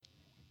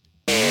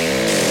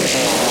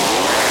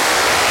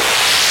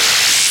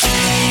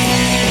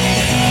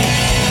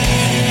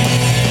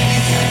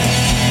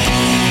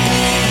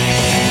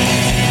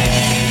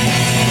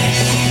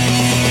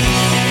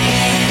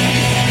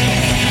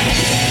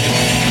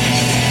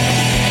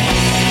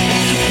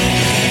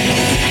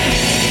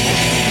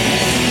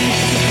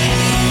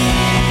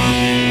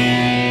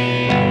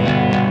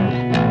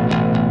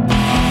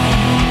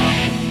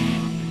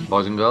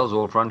boys and girls,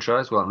 all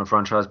franchise. Welcome to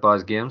Franchise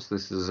Buys Games.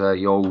 This is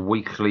your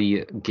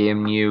weekly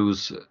game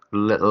news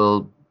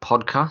little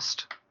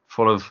podcast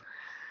full of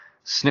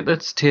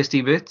snippets,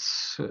 tasty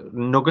bits,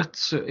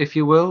 nuggets, if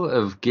you will,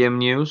 of game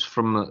news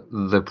from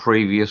the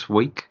previous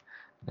week.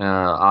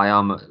 I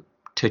am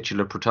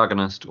titular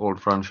protagonist,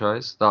 old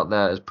franchise. That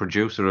there is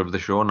producer of the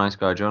show, nice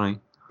guy Johnny.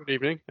 Good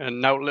evening.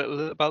 And now a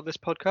little about this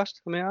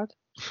podcast, I may add.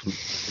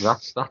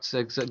 That's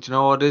exactly. Do you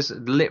know what it is?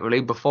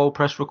 Literally, before we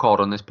press record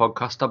on this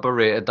podcast, I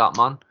berated that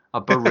man. I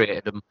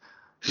berated him.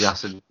 Yeah, I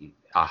said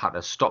I had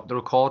to stop the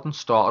recording,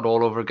 start it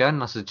all over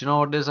again. I said, do you know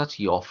what it is? That's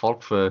your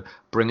fault for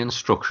bringing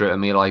structure to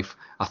my life.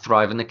 I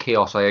thrive in the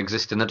chaos. I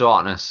exist in the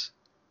darkness.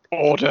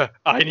 Order.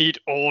 I need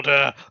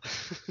order.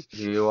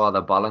 You are the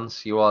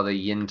balance. You are the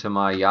yin to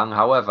my yang.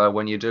 However,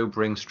 when you do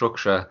bring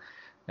structure,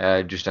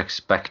 just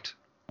expect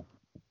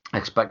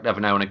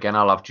every now and again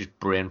I'll have just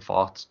brain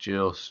farts,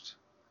 just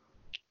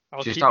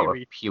out of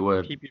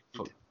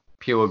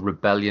pure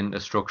rebellion to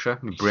structure.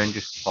 My brain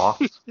just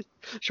farts.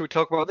 Should we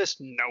talk about this?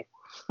 No,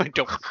 I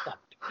don't want.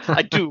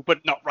 I do,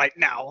 but not right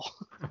now.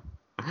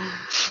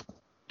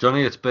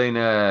 Johnny, it's been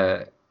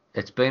a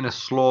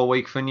slow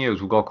week for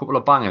news. We've got a couple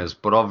of bangers,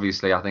 but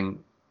obviously I think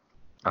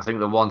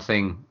the one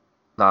thing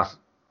that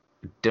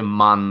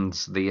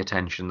demands the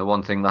attention, the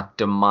one thing that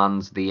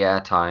demands the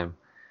airtime,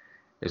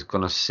 is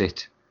going to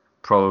sit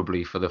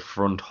probably for the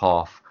front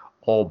half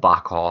or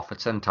back half.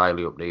 It's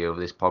entirely up to you of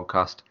this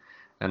podcast,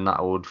 and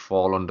that would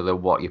fall under the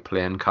what you're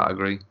playing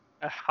category.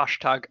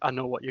 Hashtag I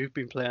know what you've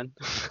been playing.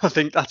 I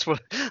think that's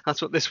what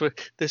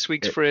this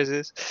week's phrase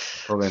is.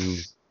 Well,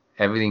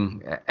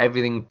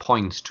 everything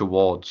points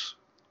towards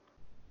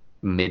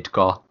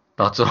Midgar.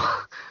 That's all.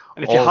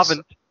 And if you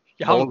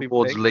haven't been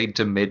roads lead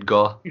to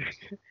Midgar.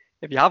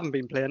 If you haven't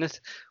been playing it,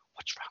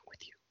 what's wrong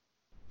with you?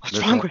 What's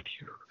wrong with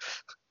you?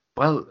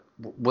 Well,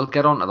 we'll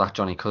get on to that,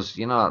 Johnny, because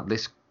you know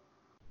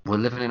we're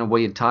living in a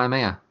weird time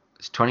here.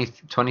 It's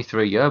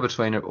 23 years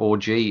between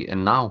OG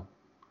and now.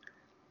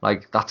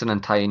 Like, that's an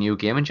entire new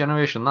gaming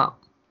generation, that.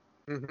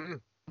 Mm-hmm.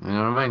 You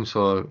know what I mean?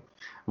 So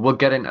we'll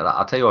get into that.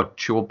 I'll tell you what,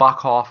 should we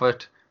back half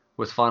it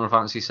with Final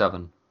Fantasy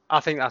VII? I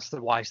think that's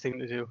the wise thing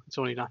to do. It's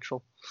only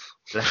natural.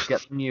 Let's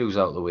get the news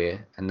out of the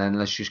way, and then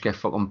let's just get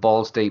fucking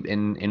balls deep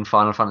in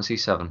Final Fantasy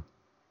VII.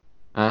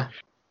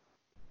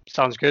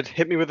 Sounds good.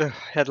 Hit me with the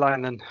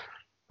headline then.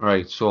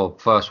 Right, so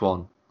first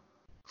one.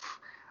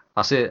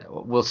 I say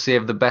we'll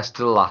save the best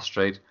to the last,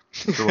 right?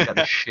 So we'll get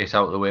the shit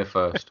out of the way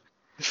first.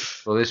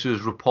 So this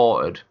was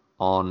reported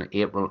on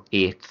April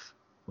 8th,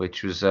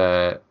 which was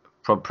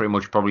pretty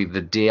much probably the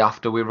day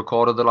after we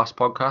recorded the last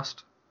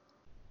podcast.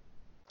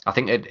 I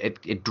think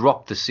it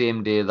dropped the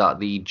same day that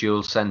the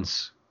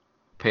DualSense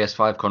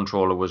PS5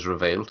 controller was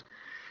revealed.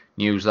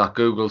 News that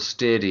Google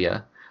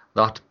Stadia,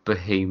 that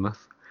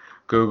behemoth,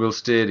 Google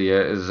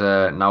Stadia is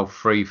now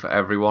free for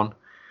everyone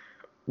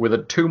with a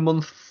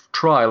 2-month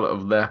trial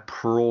of their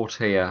Pro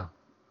tier.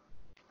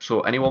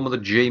 So anyone with a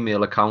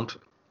Gmail account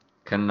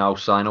can now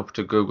sign up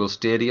to Google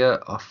Stadia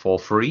for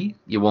free.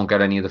 You won't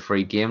get any of the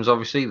free games,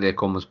 obviously. They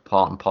come as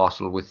part and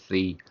parcel with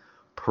the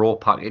Pro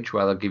package,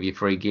 where they'll give you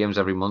free games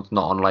every month,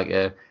 not unlike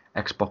a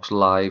Xbox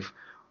Live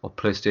or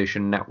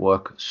PlayStation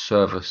Network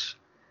service.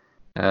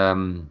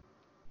 I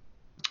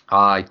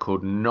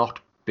could not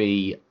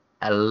be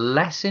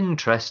less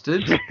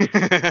interested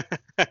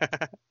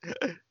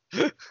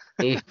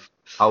if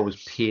I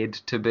was paid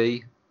to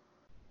be.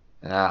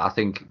 I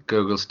think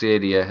Google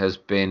Stadia has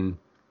been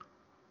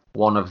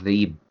one of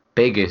the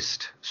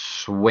biggest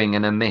swing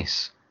and a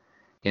miss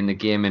in the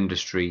game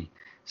industry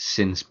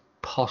since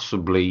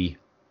possibly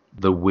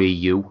the Wii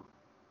U.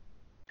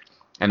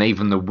 And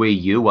even the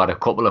Wii U had a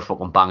couple of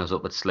fucking bangers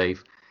up its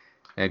sleeve.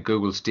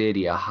 Google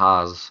Stadia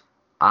has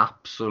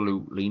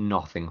absolutely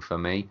nothing for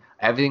me.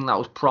 Everything that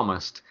was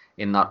promised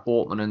in that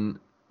opening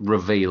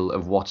reveal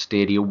of what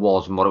Stadia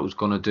was and what it was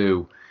going to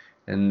do,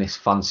 and this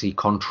fancy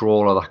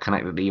controller that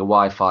connected to your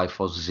Wi-Fi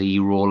for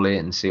zero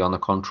latency on the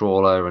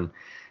controller, and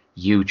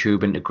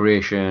YouTube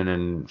integration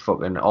and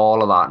fucking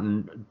all of that,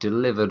 and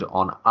delivered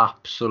on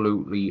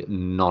absolutely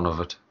none of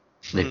it.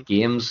 The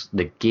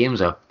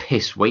games are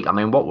piss weak. I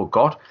mean, what we've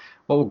got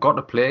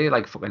to play,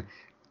 like fucking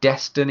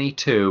Destiny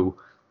 2.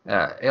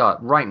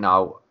 Right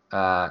now,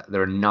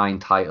 there are 9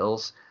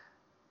 titles.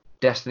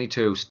 Destiny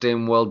 2,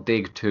 SteamWorld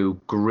Dig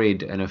 2,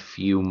 Grid, and a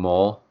few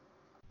more.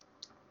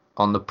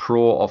 On the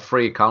Pro or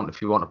free account,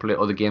 if you want to play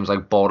other games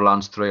like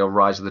Borderlands 3 or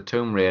Rise of the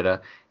Tomb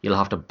Raider, you'll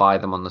have to buy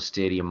them on the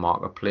Stadia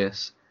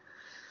Marketplace.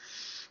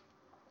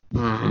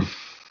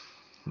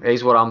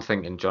 Here's what I'm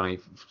thinking, Johnny.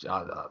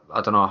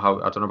 I don't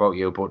know about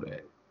you,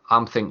 but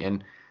I'm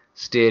thinking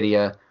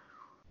Stadia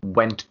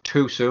went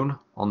too soon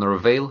on the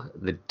reveal.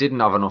 They didn't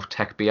have enough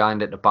tech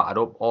behind it to back it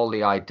up. All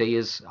the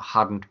ideas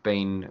hadn't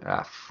been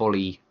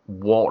fully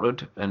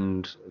watered,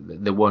 and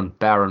they weren't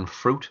bearing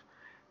fruit,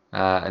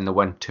 and they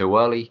went too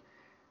early.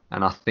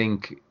 And I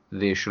think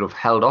they should have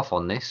held off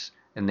on this,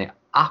 and they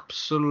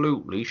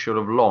absolutely should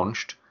have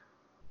launched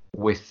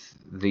with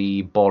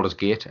the Baldur's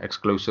Gate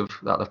exclusive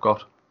that they've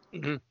got.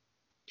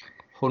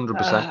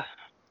 100%.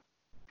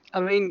 I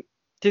mean,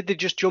 did they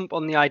just jump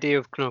on the idea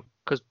of,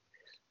 because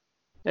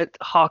it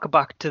harker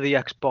back to the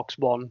Xbox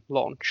One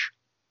launch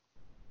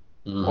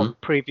or Hmm.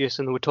 previous,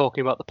 and they were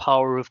talking about the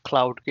power of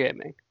cloud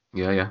gaming,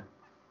 Yeah, yeah.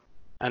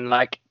 and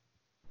like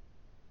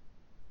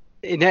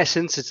in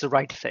essence, it's the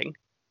right thing.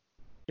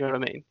 You know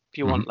what I mean? If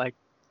you Hmm. want like,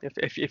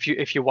 if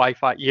your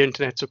Wi-Fi, your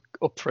internet's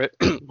up for it,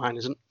 mine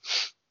isn't.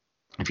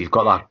 If you've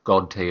got that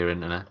god tier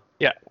internet.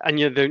 Yeah,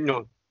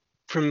 and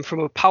from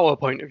a power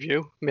point of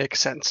view, makes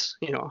sense.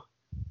 You're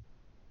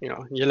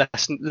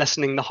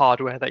lessening the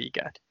hardware that you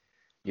get.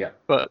 Yeah.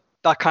 But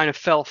that kind of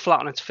fell flat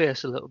on its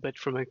face a little bit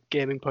from a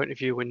gaming point of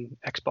view when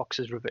Xbox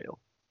is revealed.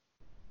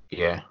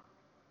 Yeah.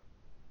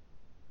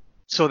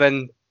 So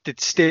then,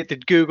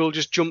 did Google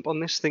just jump on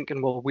this,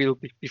 thinking, well, we'll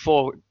be,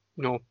 before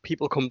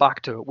people come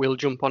back to it, we'll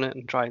jump on it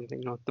and try and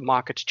think, the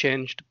market's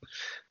changed,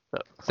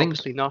 but I think,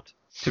 obviously not.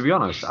 to be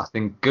honest, I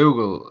think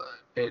Google,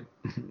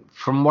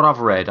 from what I've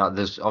read,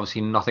 there's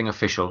obviously nothing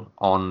official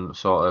on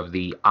sort of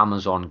the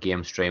Amazon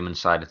game streaming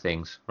side of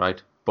things,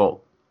 right? But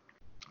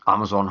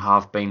Amazon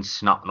have been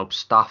snapping up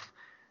staff,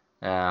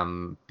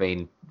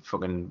 been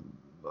fucking.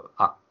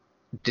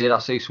 Did I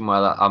see somewhere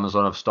that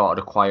Amazon have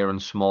started acquiring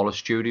smaller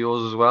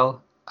studios as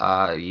well?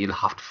 You'll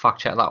have to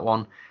fact check that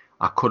one.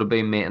 I could have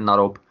been making that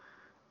up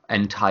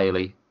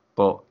entirely,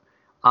 but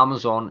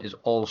Amazon is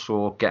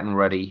also getting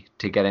ready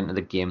to get into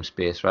the game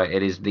space, right?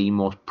 It is the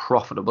most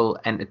profitable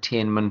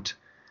entertainment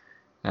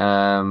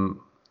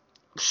um,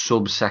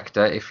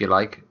 subsector, if you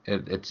like.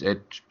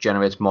 It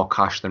generates more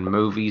cash than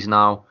movies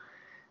now,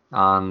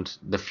 and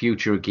the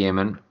future of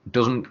gaming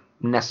doesn't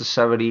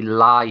necessarily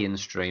lie in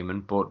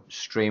streaming, but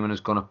streaming is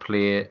going to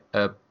play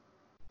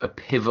a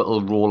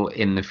pivotal role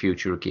in the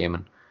future of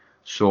gaming.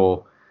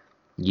 So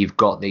you've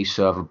got these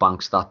server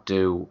banks that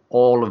do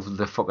all of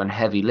the fucking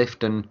heavy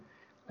lifting,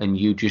 and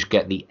you just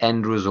get the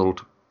end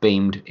result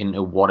beamed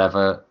into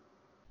whatever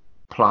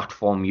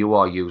platform you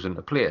are using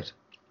to play it.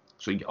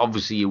 So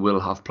obviously you will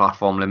have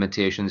platform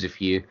limitations if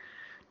you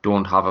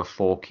don't have a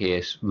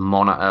 4K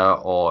monitor,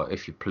 or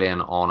if you're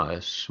playing on a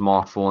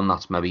smartphone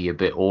that's maybe a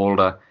bit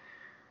older.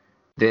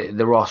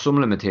 There are some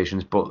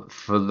limitations, but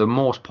for the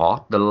most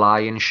part, the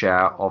lion's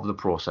share of the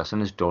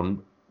processing is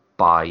done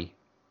by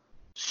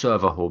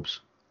server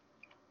hubs,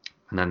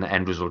 and then the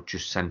end result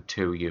just sent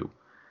to you.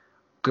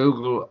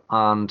 Google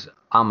and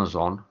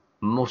Amazon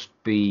must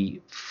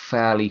be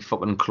fairly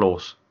fucking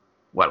close.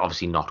 Well,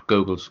 obviously not.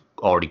 Google's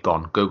already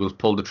gone. Google's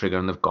pulled the trigger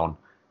and they've gone.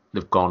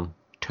 They've gone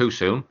too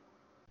soon,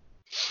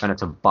 and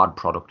it's a bad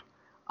product.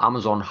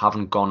 Amazon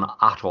haven't gone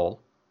at all,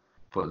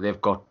 but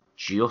they've got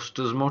just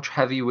as much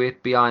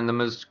heavyweight behind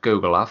them as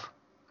Google have.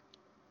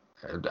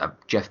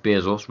 Jeff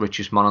Bezos,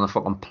 richest man on the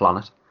fucking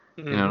planet.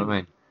 You know what Hmm. I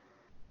mean?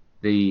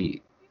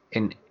 The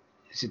in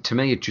To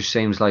me, it just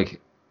seems like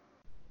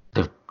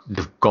they've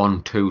they've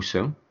gone too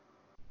soon.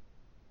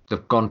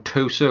 They've gone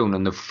too soon,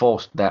 and they've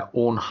forced their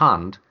own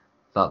hand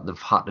that they've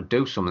had to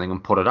do something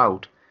and put it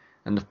out,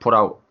 and they've put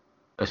out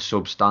a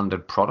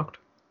substandard product.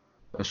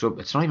 It's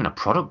not even a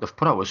product. They've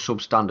put out a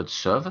substandard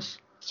service.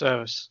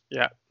 Service,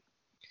 yeah.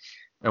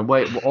 And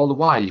wait, all the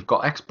while you've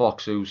got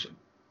Xbox who's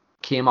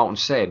came out and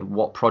said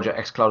what Project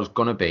xCloud is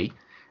going to be,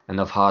 and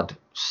they've had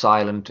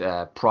silent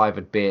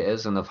private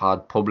betas, and they've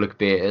had public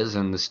betas,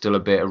 and there's still a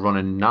beta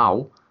running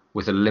now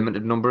with a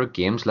limited number of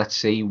games. Let's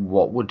see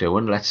what we're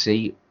doing. Let's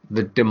see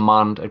the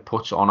demand it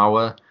puts on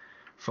our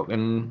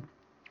fucking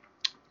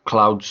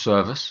cloud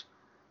service.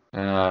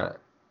 Uh,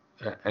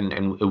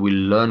 and we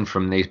learn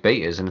from these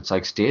betas, and it's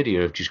like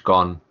Stadia have just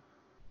gone,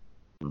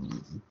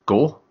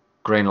 go,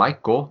 green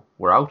light, go,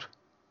 we're out.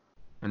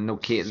 And no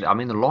kid, I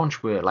mean, the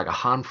launch were like a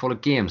handful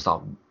of games that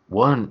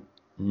weren't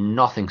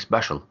nothing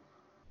special.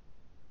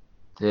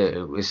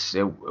 It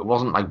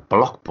wasn't like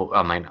blockbuster.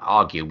 I mean,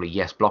 arguably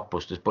yes,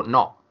 blockbusters, but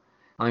not.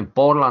 I mean,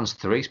 Borderlands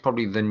 3 is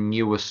probably the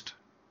newest,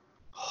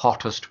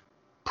 hottest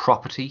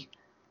property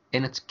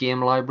in its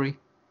game library.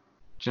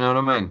 Do you know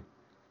what I mean?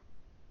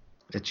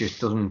 It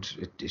just doesn't.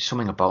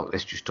 Something about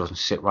this just doesn't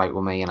sit right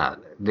with me. And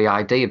the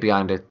idea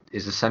behind it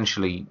is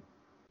essentially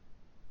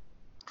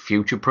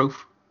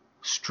future-proof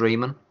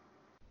streaming.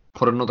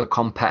 Put another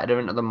competitor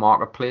into the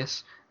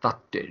marketplace that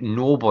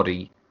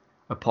nobody,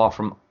 apart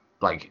from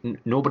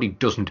nobody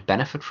doesn't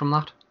benefit from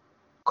that.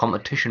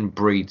 Competition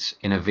breeds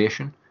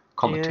innovation. Yeah.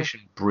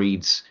 Competition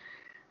breeds,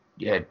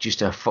 yeah,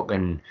 just a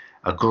fucking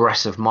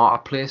aggressive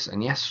marketplace.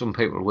 And yes, some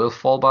people will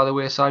fall by the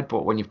wayside,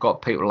 but when you've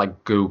got people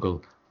like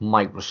Google,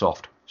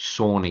 Microsoft,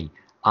 Sony,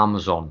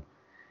 Amazon,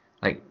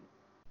 like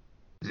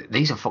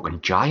these are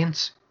fucking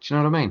giants. Do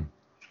you know what I mean?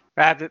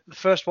 The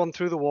first one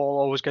through the wall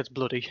always gets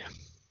bloody.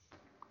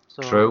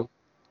 So True,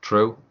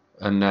 true.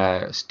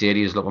 And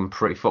Stadia's looking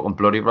pretty fucking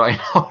bloody right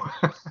now.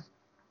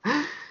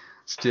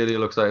 Stadia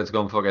looks like it's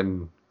gone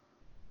fucking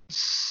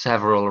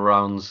several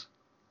rounds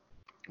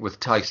with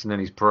Tyson in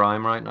his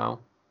prime right now.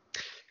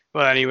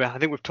 well, anyway, I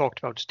think we've talked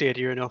about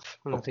Stadia enough,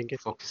 and I Fuck, think it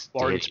fuck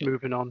warrants Stadia.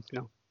 moving on.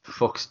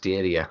 Fuck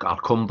Stadia. I'll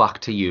come back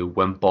to you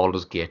when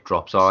Baldur's Gate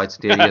drops. All right,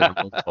 Stadia, then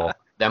we'll talk.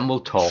 Then we'll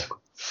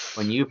talk.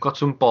 When you've got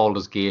some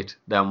Baldur's Gate,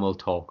 then we'll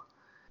talk.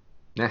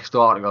 Next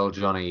article,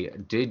 Johnny.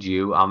 Did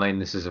you? I mean,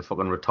 this is a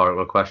fucking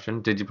rhetorical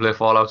question. Did you play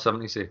Fallout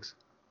 76?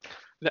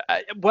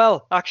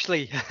 Well,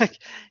 actually,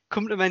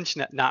 come to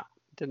mention it, nah,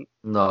 didn't.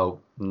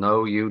 No,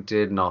 no, you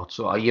did not.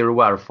 So are you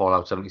aware of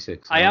Fallout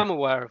 76? I No. am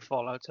aware of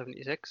Fallout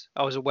 76.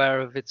 I was aware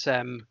of its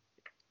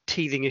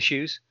teething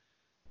issues.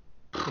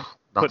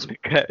 That's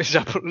Is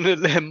that putting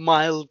it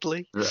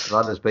mildly?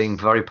 that is being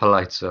very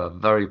polite, sir.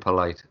 Very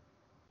polite.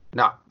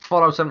 Now,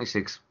 Fallout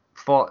 76,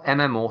 for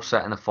MMO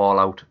set in the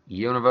Fallout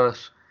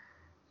universe,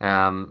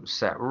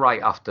 set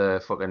right after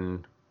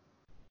fucking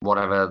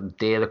whatever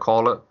day they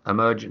call it.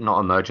 Not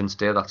Emergence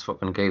Day. That's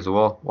fucking Gears of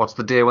War. What's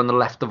the day when they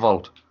left the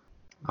vault?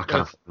 I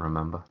can't fucking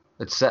remember.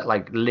 It's set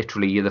like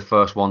literally you're the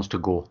first ones to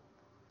go.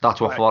 That's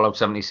what Right. Fallout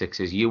 76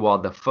 is. You are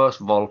the first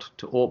vault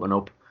to open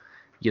up.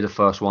 You're the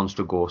first ones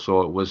to go.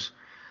 So it was,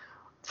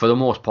 for the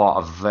most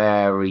part, a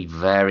very,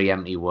 very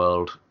empty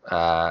world.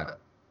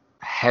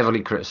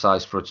 Heavily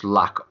criticised for its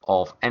lack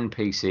of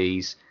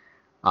NPCs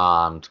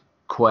and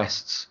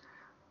quests.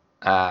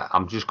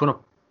 I'm just going to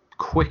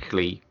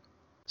quickly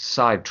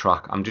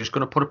sidetrack. I'm just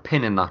going to put a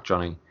pin in that,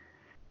 Johnny.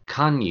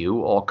 Can you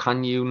or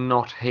can you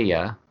not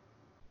hear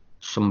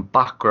some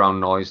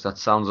background noise that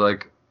sounds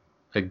like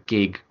a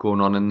gig going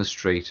on in the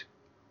street?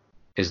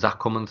 Is that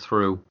coming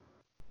through?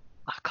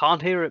 I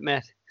can't hear it,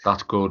 mate.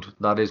 That's good.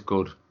 That is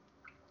good.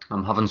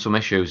 I'm having some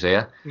issues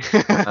here.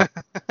 I'm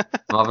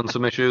having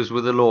some issues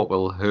with the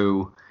local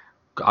who,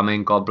 I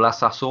mean, God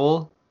bless her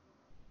soul,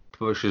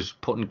 but she's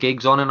putting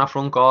gigs on in her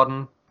front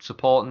garden,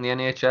 supporting the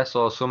NHS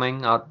or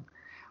something.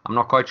 I'm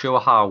not quite sure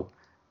how,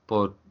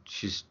 but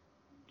she's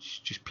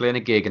just playing a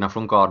gig in her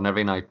front garden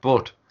every night.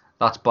 But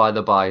that's by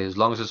the by. As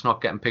long as it's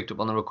not getting picked up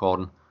on the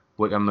recording,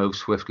 we can move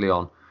swiftly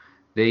on.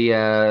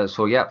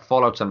 So yeah,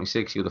 Fallout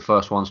 76. You're the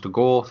first ones to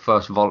go,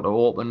 first vault to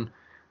open.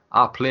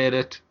 I played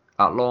it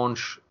at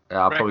launch.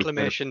 I probably played it.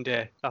 Reclamation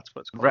Day, that's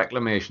what it's called.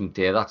 Reclamation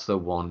Day. That's the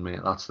one, mate.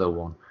 That's the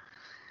one.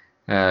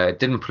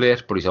 Didn't play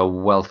it, but he's a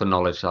wealth of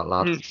knowledge, that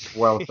lad.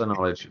 Wealth of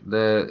knowledge.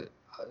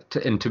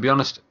 And to be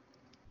honest,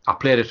 I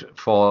played it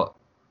for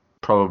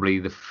probably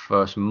the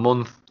first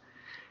month,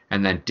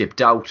 and then dipped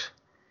out.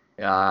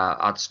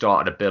 I'd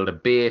started to build a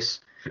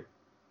base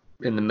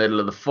in the middle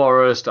of the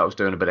forest. I was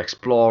doing a bit of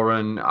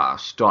exploring. I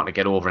was starting to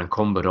get over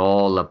encumbered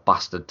all the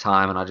bastard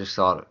time, and I just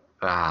thought,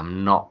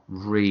 I'm not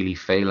really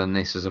feeling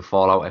this as a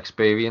Fallout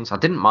experience. I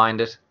didn't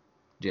mind it.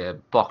 Yeah,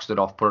 boxed it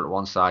off, put it to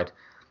one side.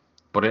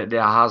 But it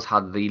has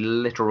had the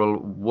literal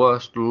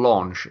worst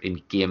launch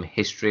in game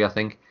history, I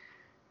think.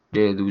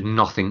 There was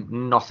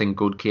nothing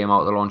good came out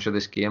of the launch of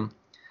this game.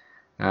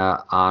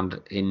 And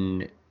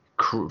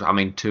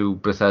to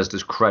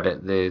Bethesda's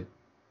credit, they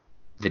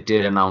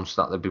did announce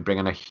that they'd be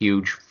bringing a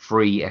huge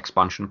free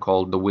expansion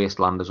called the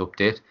Wastelanders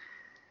update.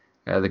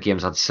 The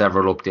game's had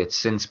several updates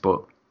since,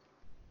 but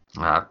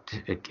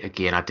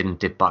again, I didn't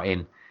dip that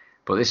in.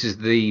 But this is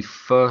the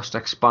first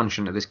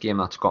expansion to this game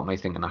that's got me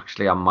thinking,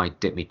 actually, I might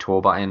dip my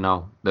toe back in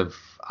now. They've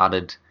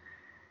added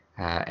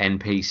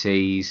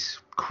NPCs,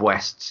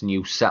 quests,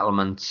 new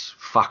settlements,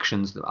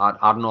 factions,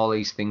 adding all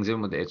these things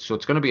in with it. So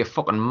it's going to be a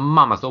fucking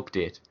mammoth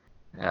update.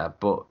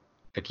 But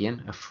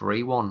again, a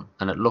free one.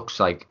 And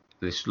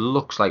this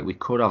looks like we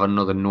could have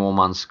another No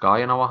Man's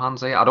Sky in our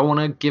hands here. I don't want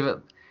to give it.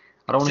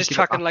 I don't Is want this to give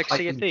it tracking that like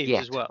Sea of title Thieves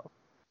yet. as well?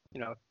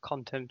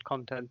 Content.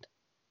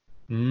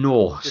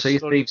 No, Just Sea of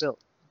slowly Thieves. built.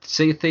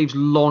 Sea of Thieves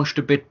launched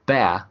a bit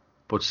bare,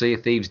 but Sea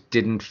of Thieves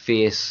didn't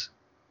face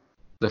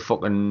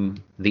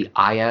the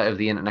ire of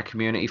the internet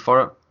community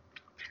for it.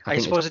 I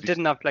think suppose it's it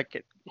didn't have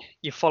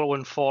you're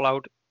following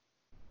Fallout,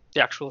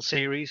 the actual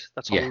series.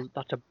 That's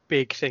a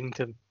big thing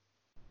to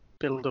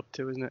build up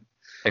to, isn't it?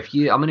 if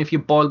you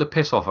boil the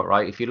piss off it,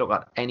 right? If you look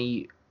at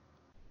any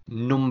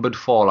numbered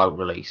Fallout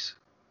release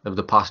of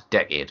the past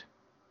decade,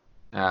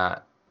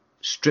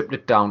 stripped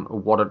it down to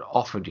what it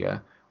offered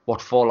you,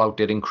 what Fallout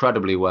did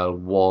incredibly well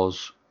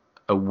was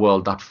a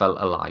world that felt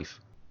alive.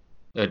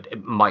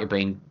 It might have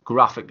been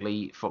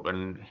graphically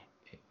fucking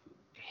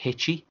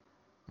hitchy,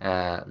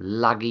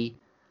 laggy,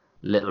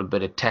 little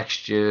bit of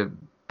texture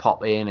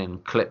pop in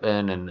and clip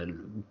in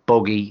and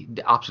buggy,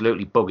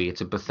 absolutely buggy.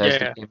 It's a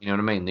Bethesda game, you know what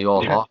I mean? They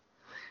all are,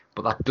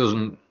 but it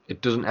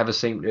doesn't ever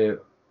seem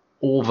to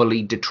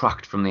overly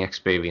detract from the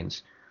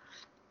experience.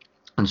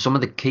 And some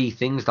of the key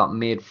things that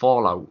made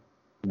Fallout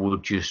were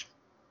just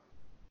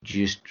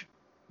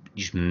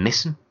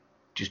missing,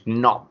 just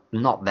not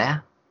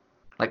there.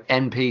 Like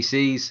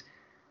NPCs,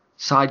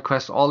 side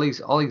quests, all these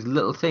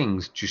little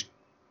things just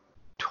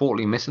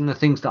totally missing. The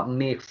things that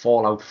make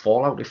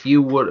Fallout. If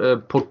you were to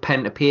put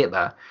pen to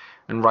paper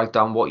and write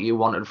down what you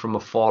wanted from a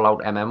Fallout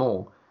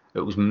MMO,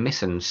 it was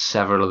missing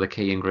several of the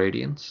key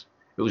ingredients.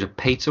 It was a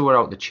pizza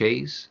without the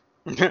cheese.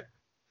 You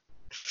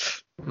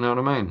know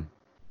what I mean?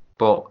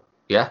 But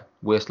yeah,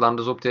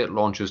 Wastelanders update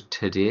launches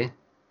today.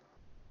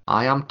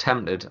 I am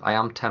tempted.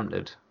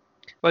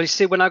 Well, you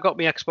see, when I got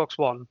my Xbox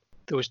One,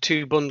 there was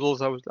two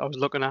bundles I was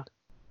looking at,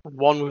 and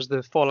one was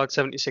the Fallout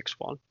 76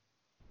 one.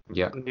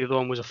 Yeah. And the other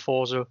one was a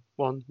Forza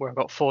one, where I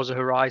got Forza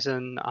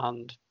Horizon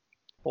and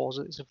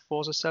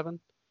Forza 7?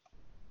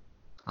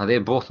 Are they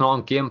both not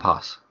on Game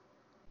Pass?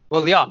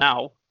 Well, they are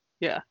now.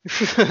 Yeah.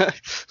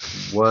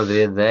 Were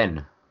they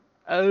then?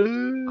 I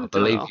Don't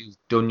believe know. you've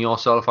done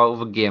yourself out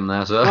of a game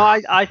there, sir. No,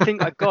 I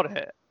think I got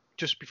it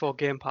just before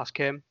Game Pass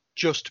came.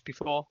 Just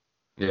before.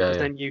 Yeah, Because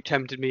yeah, then you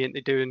tempted me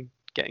into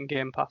getting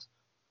Game Pass.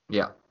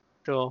 yeah.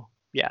 So,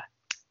 yeah.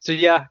 So,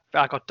 yeah,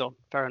 I got done.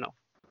 Fair enough.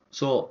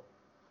 So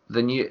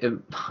the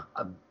new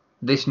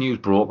this news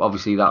broke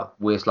obviously that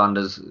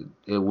Wastelanders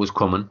was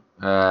coming.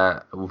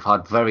 We've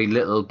had very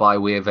little by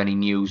way of any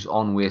news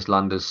on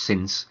Wastelanders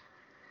since,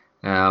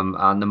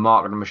 and the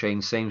marketing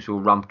machine seems to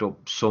have ramped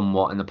up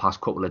somewhat in the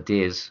past couple of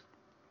days,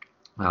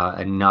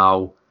 and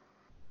now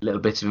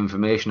little bits of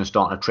information are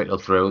starting to trickle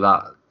through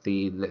that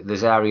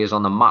there's areas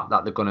on the map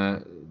that they're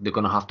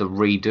gonna have to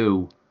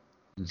redo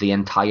the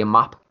entire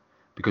map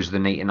because they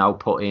need to now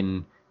put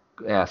in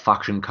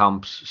faction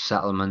camps,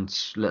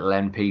 settlements, little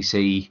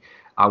NPC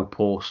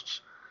outposts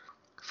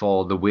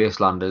for the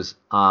Wastelanders,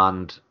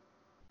 and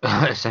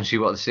essentially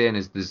what they're saying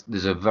is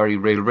there's a very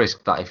real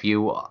risk that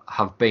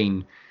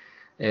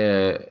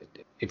uh,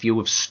 if you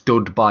have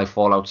stood by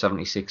Fallout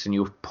 76 and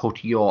you've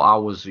put your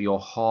hours, your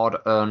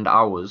hard-earned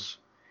hours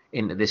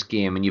into this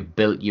game and you've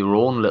built your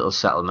own little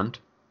settlement,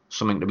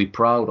 something to be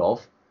proud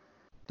of,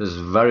 there's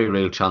a very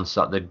real chance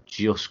that they're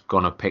just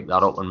gonna pick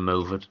that up and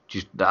move it.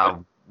 Just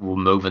we're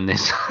moving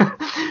this.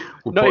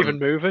 Not even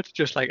move it,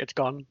 just like it's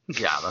gone.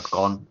 Yeah, that's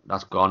gone.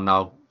 That's gone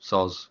now.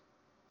 Soz.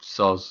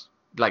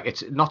 Like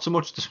it's not so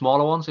much the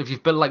smaller ones. If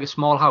you've built like a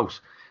small house,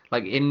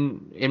 like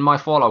in my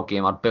Fallout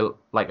game, I'd built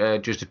like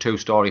just a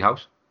 2-story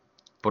house,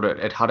 but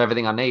it had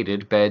everything I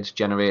needed: beds,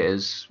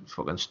 generators,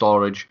 fucking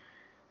storage.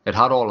 It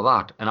had all of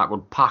that, and I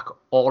could pack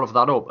all of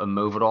that up and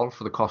move it all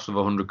for the cost of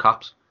 100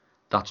 caps.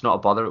 That's not a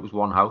bother. It was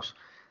one house.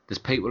 There's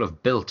people who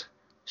have built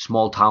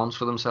small towns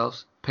for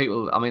themselves.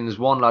 People, I mean, there's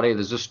one lad here.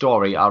 There's a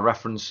story. I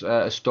reference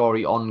a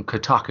story on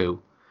Kotaku,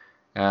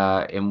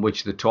 in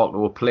which they talked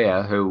to a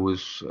player who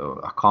was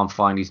I can't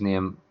find his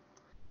name.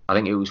 I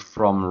think it was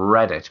from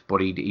Reddit, but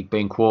he'd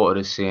been quoted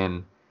as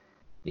saying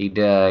he'd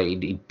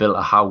built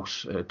a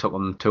house. It took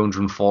him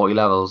 240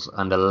 levels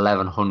and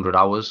 1100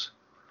 hours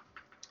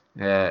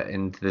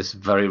into this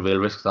very real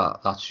risk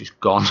that's just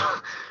gone.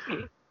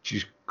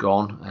 Just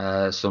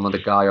gone. Some other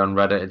guy on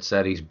Reddit had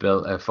said he's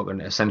built a fucking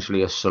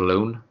essentially a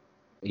saloon.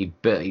 He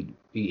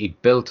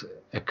built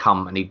a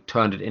camp and he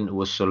turned it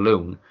into a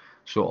saloon,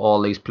 so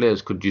all these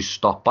players could just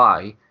stop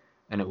by,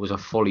 and it was a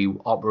fully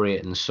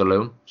operating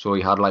saloon. So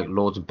he had like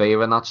loads of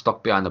beer and that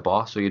stocked behind the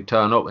bar. So you'd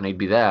turn up and he'd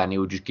be there and he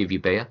would just give you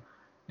beer,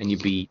 and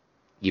you'd be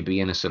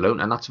in a saloon,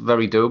 and that's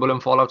very doable in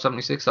Fallout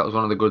 76. That was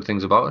one of the good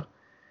things about it.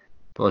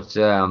 But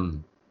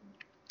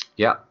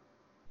yeah.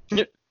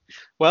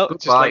 Well,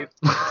 it's just Goodbye.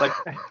 it's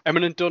like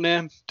eminent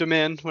domain,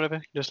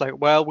 whatever. Just like,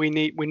 well, we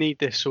need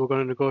this, so we're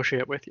going to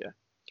negotiate with you.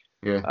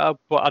 Yeah.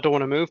 But I don't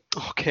want to move.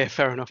 Okay,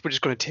 fair enough. We're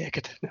just going to take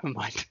it. Never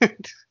mind.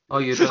 Oh,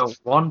 you don't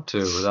want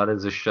to? That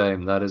is a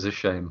shame. That is a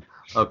shame.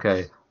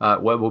 Okay.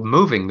 Well, we're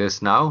moving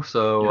this now,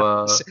 so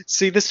Yeah.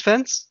 See this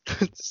fence?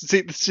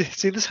 see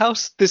this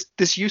house?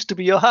 This used to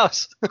be your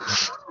house.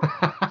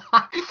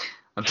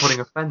 I'm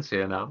putting a fence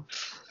here now.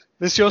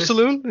 This your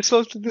saloon? This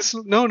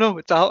no,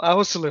 it's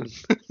our saloon.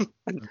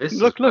 This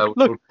Look, is where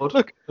we'll put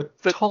look.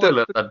 a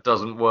toilet that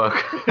doesn't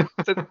work.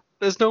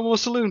 There's no more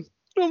saloon.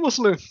 No more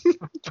saloon.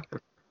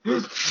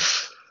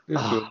 This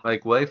will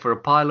make way for a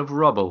pile of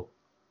rubble.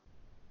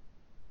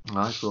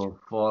 Nice one.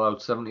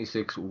 Fallout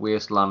 76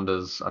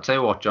 Wastelanders. I tell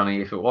you what,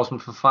 Johnny, if it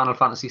wasn't for Final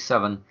Fantasy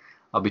VII,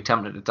 I'd be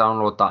tempted to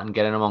download that and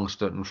get in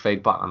amongst it and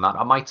feedback on that.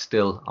 I might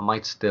still.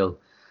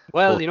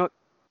 Well, But- you know,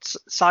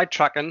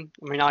 sidetracking.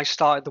 I mean, I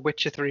started The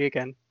Witcher 3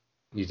 again,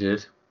 You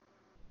did?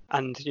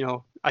 and you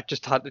know, I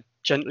just had to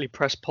gently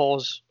press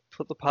pause,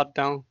 put the pad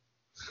down,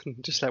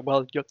 and just like,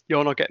 well,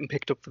 you're not getting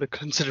picked up for the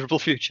considerable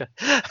future.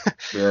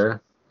 Yeah.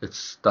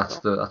 That's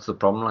the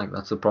problem. Like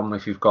that's the problem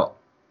if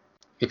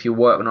you're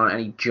working on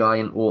any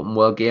giant open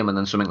world game and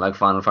then something like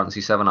Final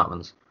Fantasy VII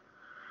happens,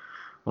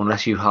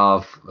 unless you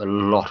have a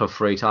lot of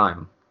free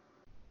time,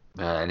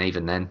 and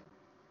even then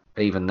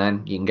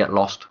you can get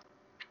lost.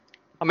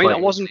 I mean, Quite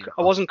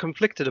I wasn't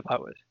conflicted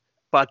about it,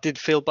 but I did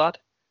feel bad.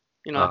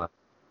 You know, Uh,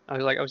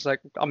 I was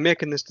like, I'm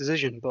making this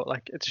decision, but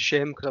like, it's a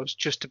shame because I was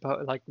just about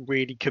to like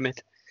really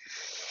commit.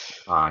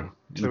 aye,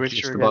 To The Witcher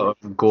just again.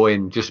 about to go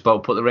in, just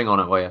about to put the ring on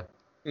it, were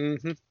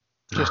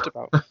Just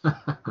about. you?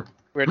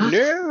 Went,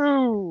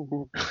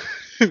 no,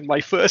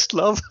 my first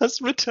love has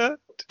returned.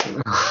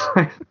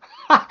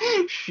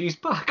 She's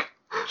back.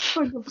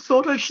 I never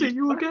thought I'd see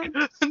you again.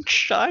 And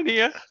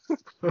shinier.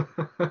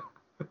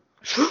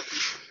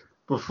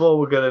 Before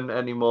we get into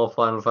any more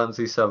Final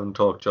Fantasy VII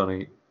talk,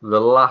 Johnny, the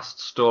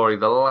last story,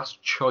 the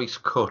last choice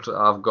cut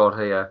I've got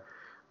here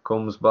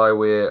comes by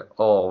way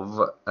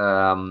of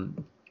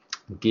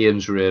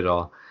Games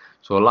Radar.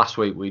 So last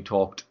week we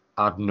talked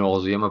ad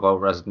nauseum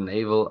about Resident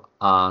Evil,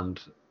 and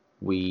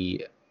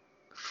we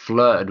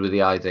flirted with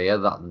the idea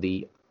that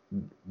the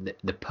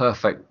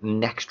perfect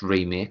next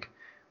remake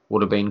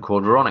would have been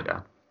Code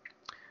Veronica,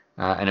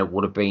 and it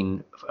would have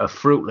been a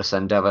fruitless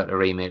endeavour to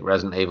remake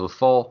Resident Evil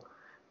 4,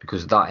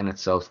 because that in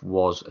itself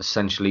was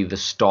essentially the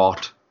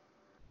start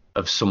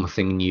of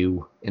something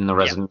new in the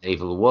Resident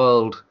Evil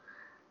world.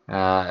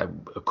 A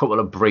couple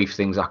of brief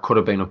things that could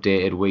have been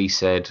updated. We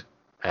said,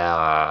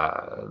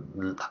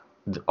 obviously,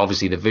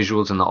 the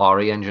visuals in the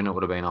RE engine, it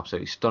would have been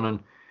absolutely stunning.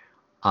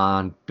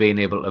 And being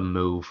able to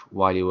move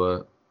while you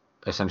were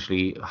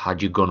essentially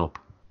had your gun up.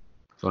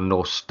 So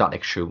no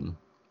static shooting.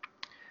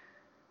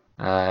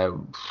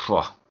 When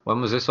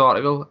was this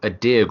article? A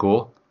day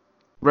ago.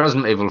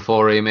 Resident Evil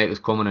 4 remake is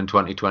coming in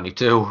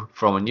 2022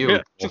 from a new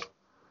report,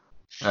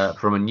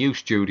 from a new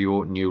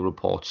studio. New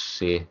reports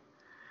say.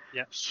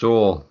 Yeah.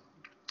 So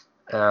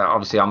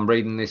obviously, I'm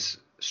reading this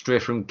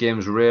straight from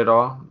Games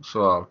Radar,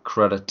 so I'll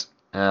credit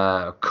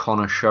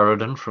Connor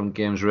Sheridan from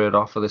Games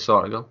Radar for this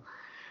article.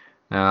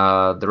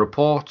 The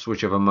reports,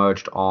 which have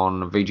emerged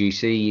on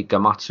VGC,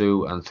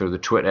 Gamatsu, and through the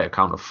Twitter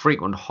account of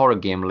frequent horror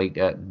game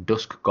leaker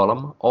Dusk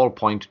Golem, all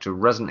point to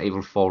Resident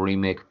Evil 4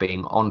 Remake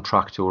being on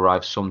track to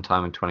arrive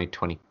sometime in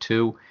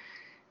 2022.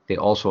 They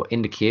also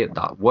indicate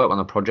that work on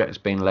the project has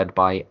been led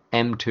by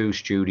M2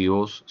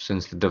 Studios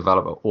since the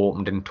developer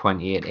opened in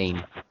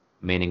 2018,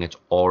 meaning it's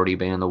already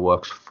been in the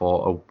works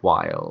for a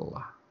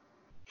while.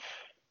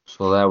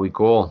 So there we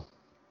go.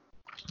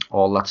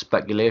 All that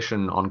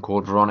speculation on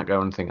Code Veronica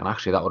and thinking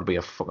actually that would be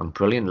a fucking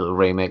brilliant little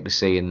remake to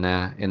see in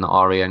the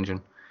RE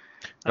engine.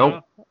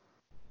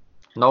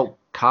 Nope.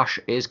 Cash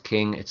is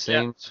king, it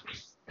seems.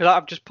 Yeah.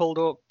 I've just pulled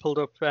up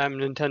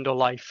Nintendo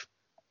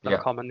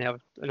Life.com and they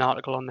have an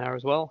article on there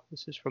as well.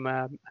 This is from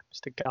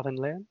Mr. Gavin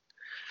Lane.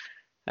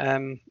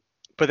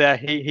 But there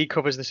he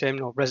covers the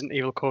same Resident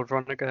Evil Code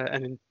Veronica,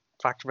 and in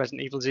fact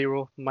Resident Evil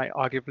 0 might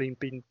arguably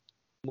be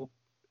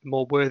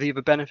more worthy of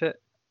a benefit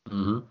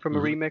from a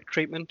remake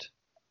treatment.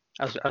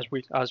 As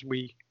we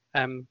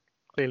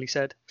clearly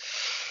said.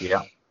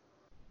 Yeah.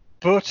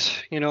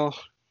 But, I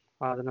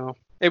don't know.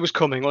 It was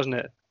coming, wasn't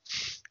it?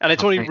 And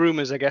it's only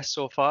rumours, I guess,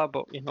 so far,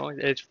 but,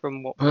 it's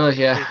from what... Well,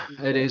 yeah,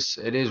 it is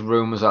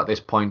rumours at this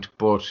point,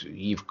 but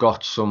you've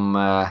got some...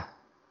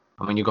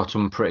 you've got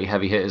some pretty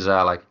heavy hitters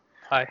there, like...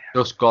 Aye.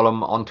 Dusk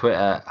Golem on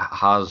Twitter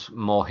has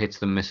more hits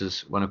than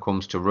misses when it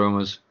comes to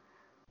rumours.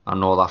 I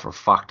know that for a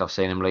fact. I've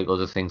seen him leak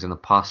other things in the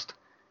past.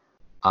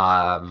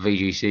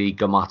 VGC,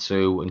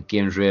 Gamatsu, and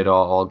Games Radar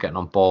all getting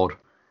on board.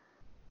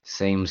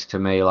 Seems to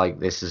me like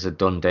this is a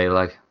done deal.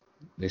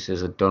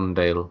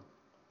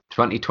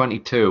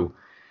 2022,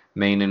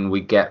 meaning we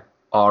get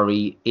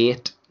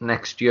RE8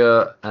 next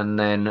year, and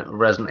then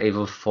Resident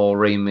Evil 4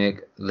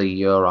 remake the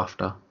year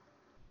after.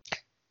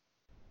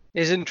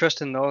 It's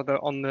interesting though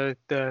that on the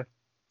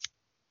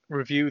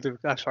review,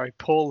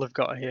 poll they've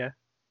got here.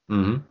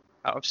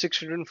 Out of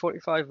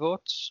 645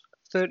 votes,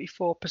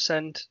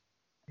 34%.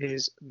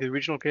 Is the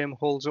original game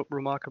holds up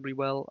remarkably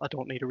well. I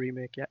don't need a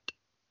remake yet.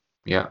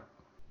 Yeah.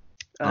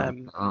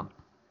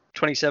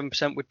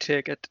 27% would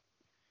take it,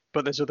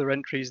 but there's other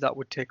entries that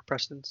would take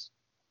precedence.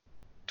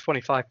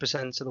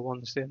 25% are the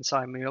ones that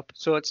sign me up.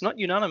 So it's not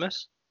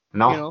unanimous.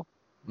 No.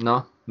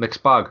 No.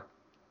 Mixed bag.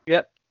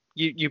 Yep.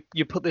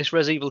 You put this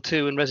Res Evil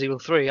 2 and Res Evil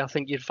 3, I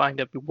think you'd find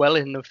it well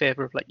in the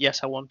favour of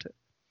yes, I want it.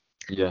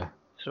 Yeah.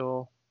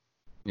 So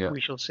we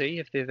shall see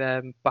if they've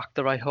backed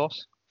the right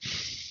horse.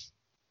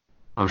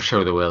 I'm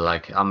sure they will.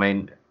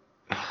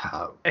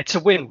 It's a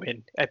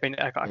win-win. I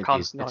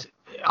can't.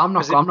 I'm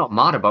not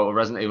mad about a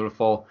Resident Evil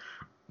 4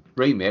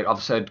 remake.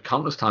 I've said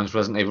countless times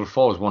Resident Evil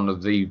 4 is one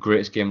of the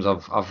greatest games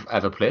I've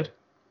ever played.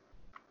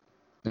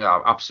 Yeah,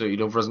 I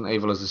absolutely love Resident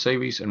Evil as a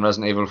series, and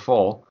Resident Evil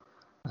 4,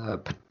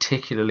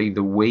 particularly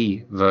the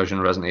Wii version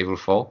of Resident Evil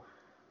 4,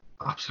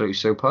 absolutely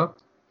superb.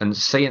 And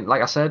seeing,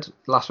 like I said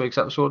last week's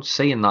episode,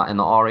 seeing that in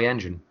the RE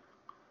engine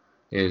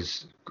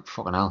is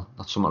fucking hell.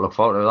 That's something to look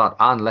forward to. That,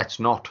 and let's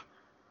not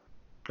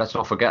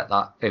forget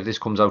that if this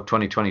comes out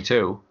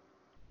 2022,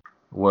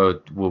 we're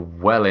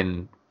well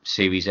in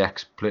Series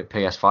X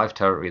PS5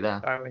 territory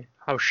there. Are we?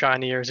 How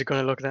shiny is it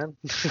going to look then?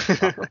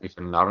 I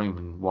don't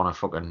even want to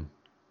fucking...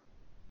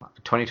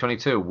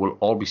 2022, we'll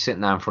all be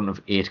sitting there in front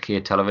of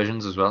 8K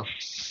televisions as well.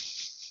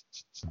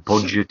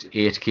 Budget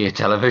 8K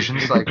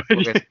televisions,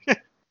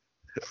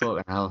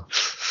 fucking hell.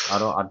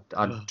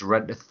 I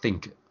dread to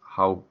think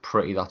how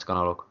pretty that's going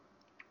to look.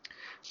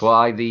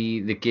 But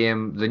the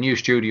new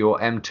studio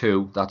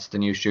M2, that's the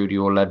new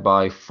studio led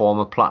by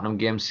former Platinum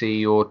Games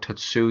CEO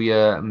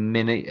Tetsuya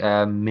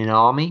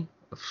Minami.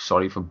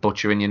 Sorry for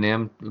butchering your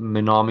name,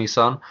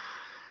 Minami-san.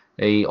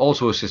 He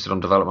also assisted on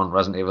development of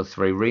Resident Evil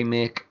 3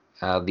 Remake.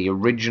 The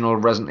original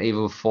Resident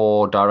Evil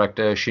 4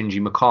 director Shinji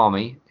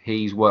Mikami,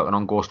 he's working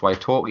on Ghostwire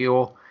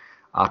Tokyo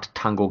at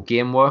Tango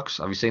Gameworks.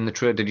 Have you seen the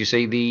trailer? Did you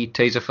see the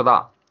teaser for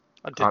that?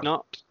 I did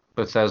not.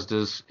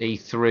 Bethesda's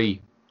E3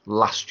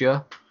 last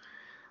year.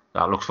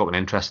 That looks fucking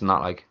interesting.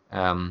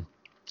 And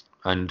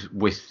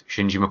with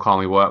Shinji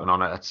Mikami working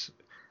on it,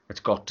 it's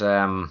got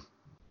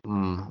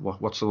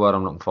what's the word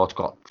I'm looking for? It's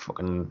got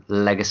fucking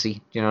legacy.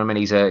 Do you know what I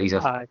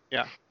mean?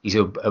 He's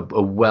a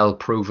well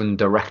proven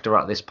director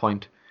at this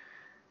point.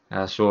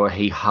 So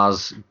he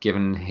has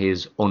given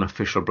his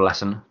unofficial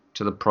blessing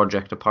to the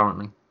project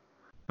apparently,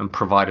 and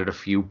provided a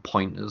few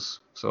pointers.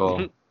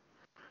 So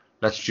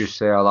let's just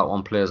see how that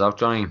one plays out,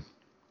 Johnny.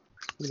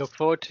 we look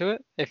forward to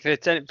it. If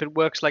it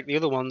works like the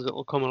other ones, it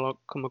will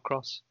come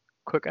across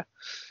quicker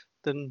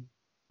than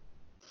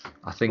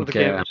I think. other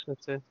games.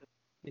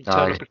 You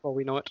turn up before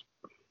we know it.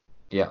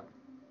 Yeah.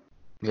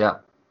 Yeah.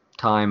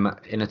 Time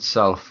in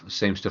itself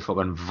seems to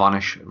fucking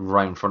vanish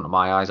right in front of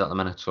my eyes at the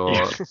minute. So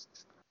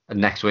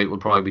next week we'll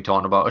probably be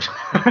talking about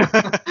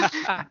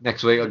it.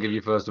 Next week I'll give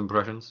you first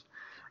impressions.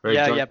 Right,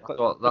 Yeah, John, yeah.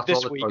 that's this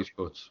all the week, choice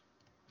cuts.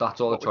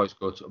 That's all the choice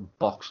cuts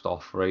boxed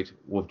off, right?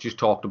 We've just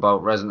talked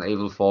about Resident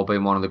Evil 4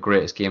 being one of the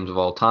greatest games of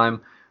all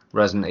time.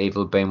 Resident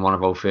Evil being one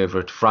of our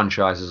favourite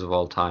franchises of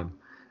all time.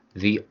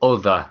 The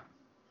other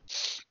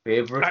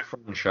favourite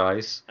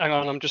franchise. Hang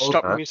on, I'm just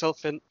strapping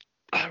myself in.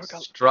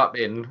 Strap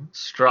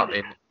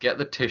in, get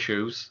the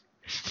tissues.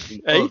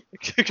 Hey?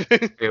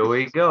 Here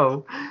we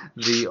go.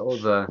 The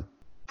other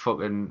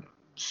fucking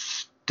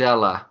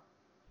stellar,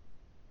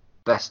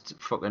 best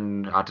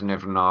fucking, I don't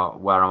even know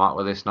where I'm at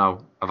with this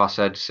now. Have I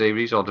said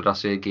series or did I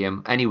say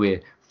game?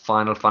 Anyway,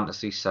 Final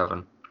Fantasy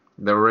VII.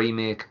 The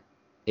remake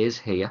is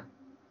here.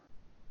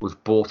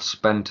 We've both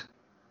spent,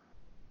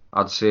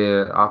 I'd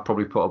say, I'd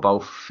probably put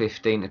about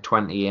 15 to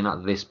 20 in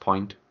at this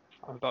point.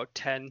 About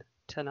 10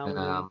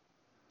 hours.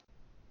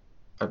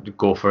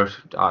 Go for it.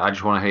 I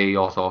just want to hear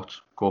your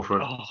thoughts. Go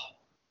for it. Oh.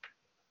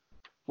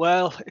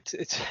 Well,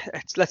 it's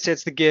let's say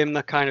it's the game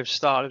that kind of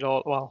started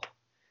all. Well,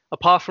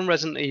 apart from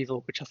Resident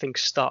Evil, which I think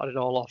started it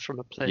all off from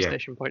a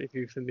PlayStation point of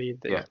view for me.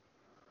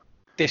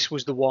 This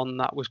was the one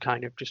that was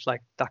kind of just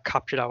like that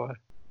captured our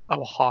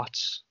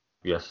hearts.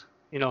 Yes.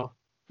 You know,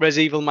 Res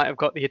Evil might have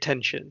got the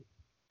attention.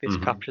 This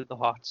captured the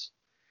hearts.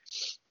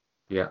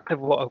 Yeah.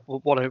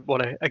 What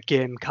a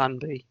game can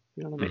be.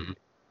 You know what I mean?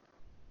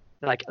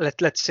 Like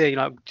let's say you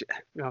know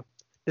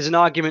there's an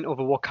argument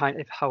over what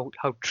kind of how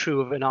true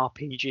of an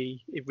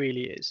RPG it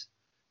really is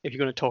if you're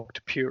going to talk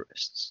to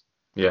purists.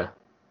 Yeah.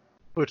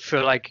 But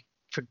for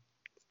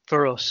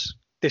us,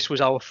 this was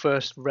our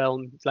first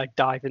realm like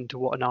dive into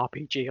what an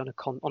RPG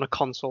on a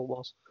console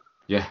was.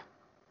 Yeah.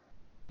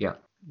 Yeah.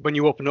 When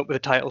you open up with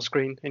a title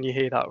screen and you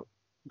hear that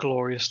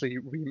gloriously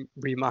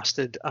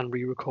remastered and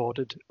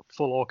re-recorded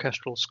full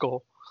orchestral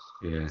score.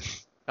 Yeah.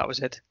 That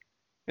was it.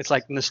 It's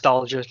like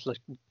nostalgia, like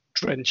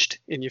drenched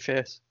in your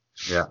face.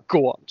 Yeah.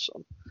 Go on,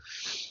 son.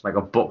 Like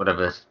a bucket of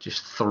it,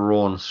 just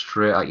thrown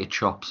straight at your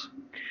chops.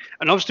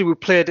 And obviously we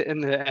played it in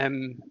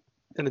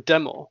the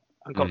demo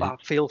and got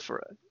that feel for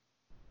it.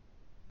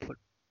 But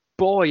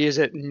boy, is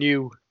it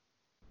new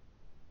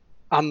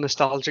and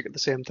nostalgic at the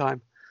same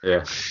time.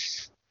 Yeah.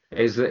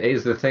 Is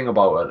the thing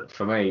about it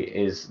for me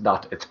is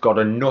that it's got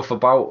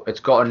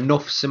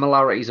enough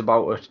similarities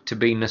about it to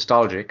be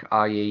nostalgic,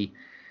 i.e.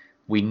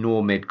 we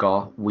know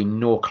Midgar, we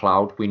know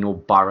Cloud, we know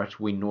Barrett,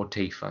 we know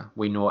Tifa,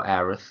 we know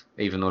Aerith,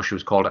 even though she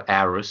was called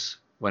Aerith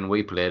when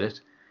we played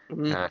it.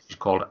 She's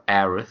called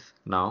Aerith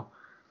now.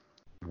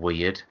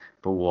 Weird,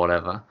 but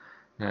whatever.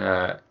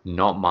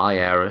 Not my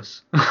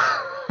Aerith.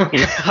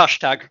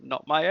 Hashtag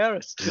not my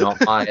Aerith. Not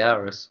my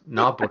Aerith.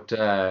 No, but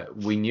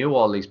we knew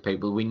all these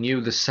people. We knew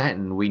the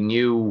setting. We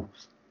knew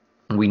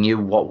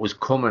what was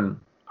coming,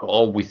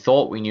 or we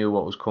thought we knew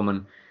what was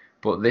coming.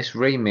 But this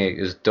remake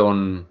is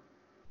done.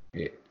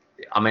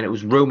 I mean, it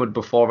was rumored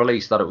before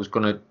release that it was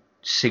going to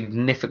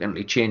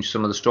significantly change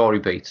some of the story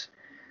beats,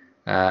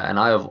 and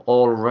I have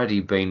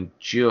already been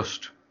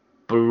just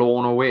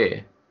blown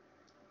away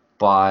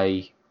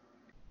by,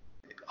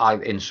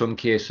 in some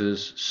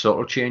cases,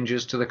 subtle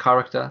changes to the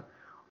character,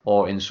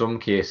 or in some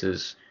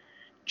cases,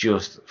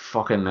 just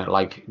fucking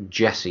like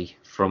Jessie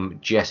from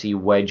Jessie,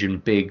 Wedge,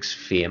 and Biggs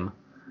fame.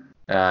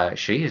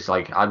 She is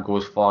like, I'd go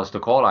as far as to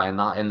call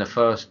her in the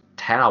first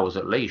 10 hours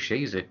at least.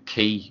 She's a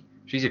key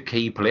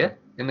player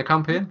in the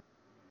campaign.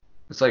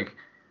 It's like,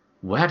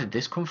 where did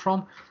this come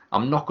from?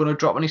 I'm not going to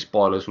drop any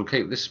spoilers. We'll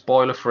keep this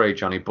spoiler free,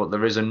 Johnny. But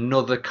there is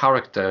another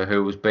character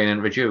who was being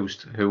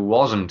introduced who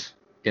wasn't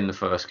in the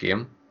first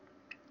game.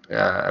 And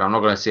I'm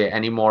not going to say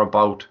any more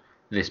about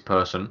this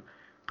person.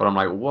 But I'm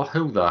like, what?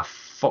 Who the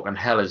fucking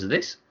hell is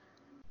this?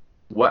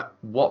 What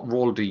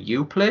role do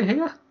you play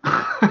here?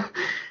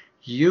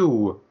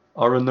 You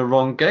are in the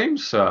wrong game,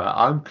 sir.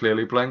 I'm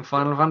clearly playing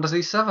Final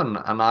Fantasy VII,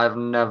 and I've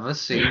never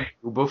seen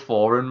you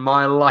before in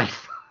my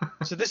life.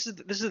 So this is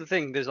the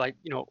thing. There's like,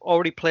 you know,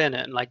 already playing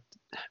it, and like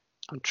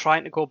I'm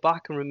trying to go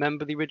back and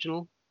remember the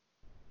original,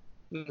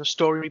 the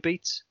story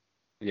beats,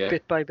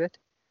 bit by bit,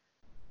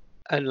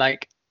 and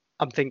like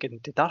I'm thinking,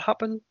 did that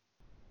happen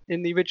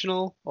in the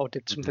original, or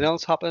did something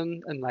else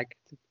happen? And like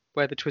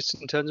where the twists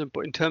and turns.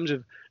 But in terms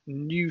of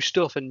new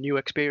stuff and new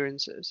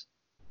experiences,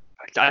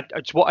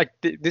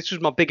 this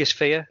was my biggest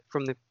fear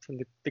from the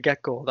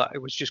get go, that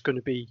it was just going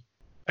to be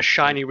a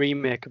shiny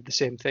remake of the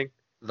same thing.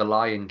 The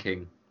Lion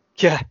King.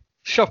 Yeah,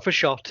 shot for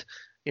shot.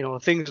 You know,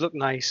 things look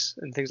nice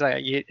and things like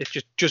that. It's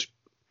just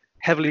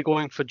heavily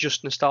going for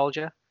just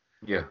nostalgia.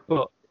 Yeah.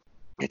 But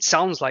it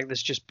sounds like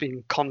there's just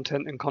been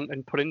content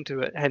put into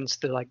it, hence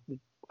the like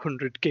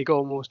 100 gig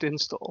almost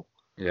install.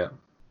 Yeah.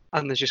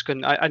 And there's just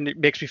and it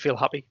makes me feel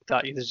happy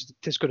that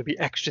there's going to be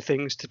extra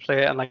things to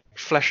play and like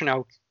fleshing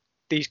out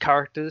these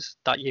characters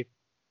that you,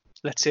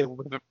 let's say,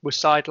 were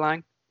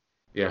sidelined.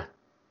 Yeah.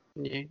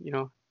 you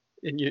know,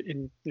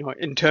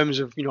 in terms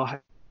of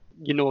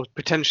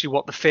potentially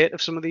what the fate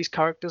of some of these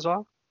characters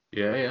are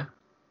Yeah, yeah.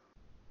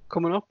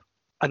 coming up,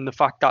 and the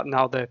fact that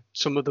now that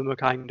some of them are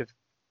kind of,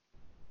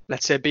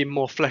 let's say, being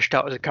more fleshed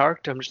out as a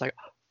character. I'm just like,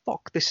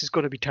 fuck, this is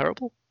going to be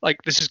terrible.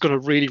 Like, this is going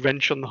to really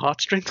wrench on the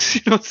heartstrings,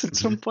 at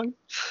some point.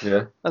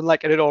 Yeah. And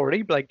like, it had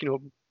already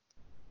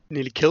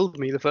nearly killed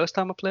me the first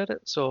time I played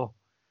it. So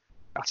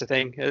that's the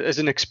thing. As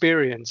an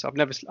experience, I've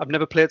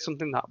never played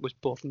something that was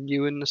both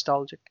new and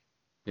nostalgic,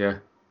 Yeah.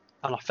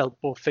 and I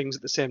felt both things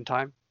at the same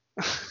time.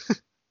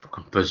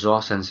 Fucking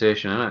bizarre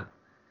sensation, isn't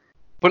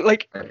But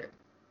like, it?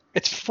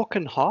 it's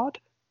fucking hard.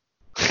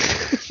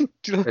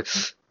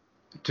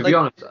 To be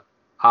honest,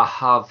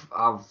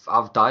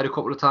 I've died a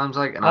couple of times,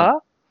 like, and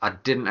I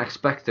didn't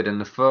expect it in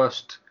the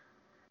first,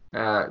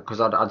 because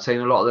I'd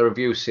seen a lot of the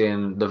reviews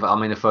saying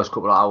the first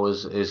couple of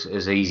hours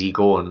is easy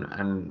going,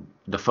 and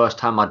the first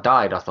time I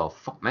died, I thought,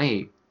 fuck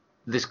me,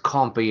 this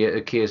can't be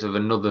a case of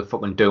another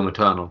fucking Doom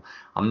Eternal.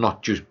 I'm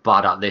not just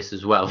bad at this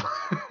as well.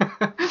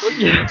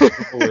 Yeah.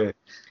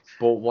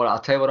 But what I'll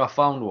tell you what I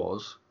found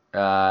was,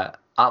 at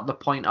the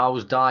point I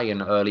was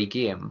dying early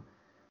game,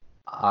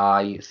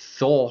 I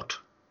thought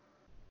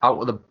out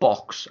of the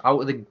box,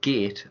 out of the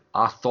gate,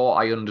 I thought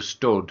I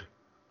understood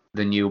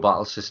the new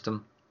battle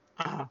system.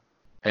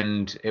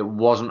 And it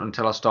wasn't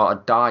until I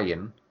started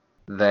dying,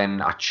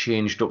 then I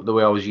changed up the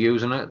way I was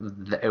using it.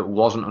 It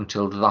wasn't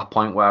until that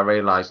point where I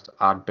realised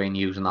I'd been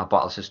using that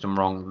battle system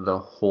wrong the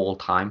whole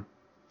time.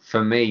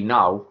 For me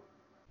now,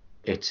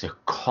 it's a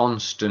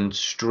constant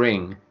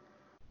string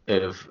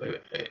of,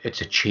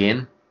 it's a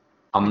chain.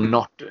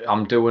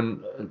 I'm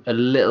doing a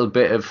little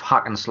bit of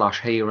hack and slash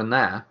here and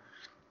there,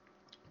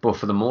 but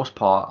for the most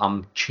part,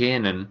 I'm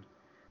chaining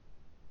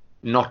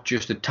not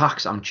just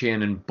attacks, I'm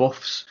chaining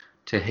buffs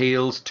to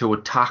heals, to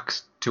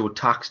attacks, to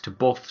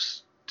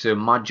buffs, to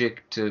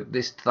magic, to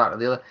this, to that, to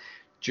the other.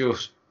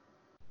 Just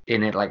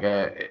in it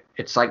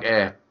it's like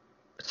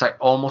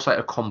almost like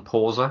a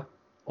composer.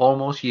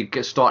 Almost you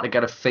start to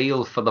get a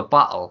feel for the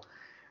battle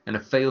and a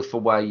feel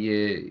for where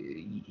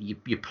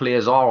your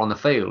players are on the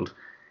field,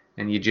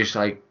 and you're just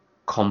like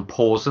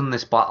composing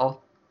this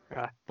battle.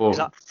 Right.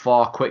 But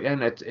far quicker,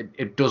 and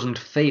it doesn't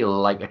feel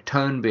like a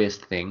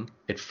turn-based thing.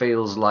 It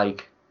feels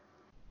like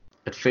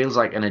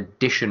an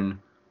addition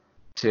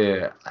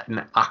to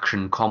an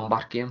action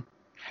combat game.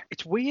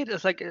 It's weird.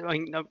 It's like,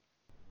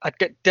 I'd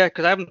get dare,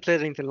 because I haven't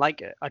played anything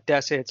like it. I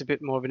dare say it's a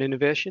bit more of an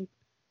innovation.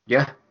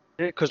 Yeah.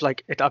 Because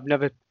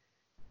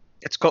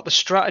it's got the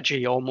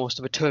strategy almost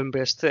of a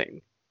turn-based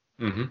thing,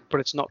 but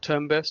it's not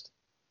turn-based.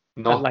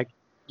 No. And like,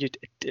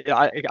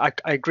 I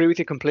agree with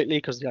you completely,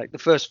 because like the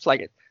first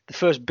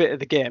bit of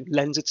the game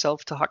lends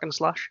itself to hack and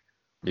slash.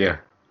 Yeah.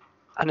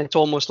 And it's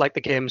almost like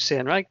the game's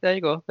saying, right, there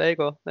you go, there you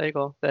go, there you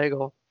go, there you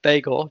go, there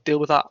you go, deal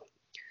with that.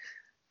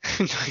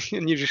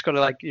 And you've just got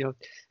to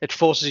it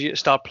forces you to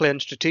start playing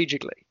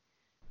strategically.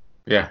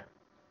 Yeah.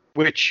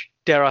 Which,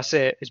 dare I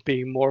say, is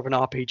being more of an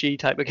RPG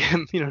type of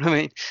game, you know what I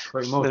mean?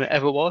 Pretty much. Than it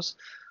ever was.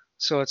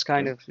 So it's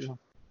kind of,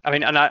 I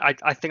mean, and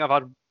I think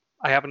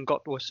I haven't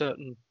got to a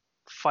certain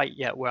fight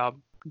yet where I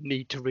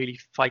need to really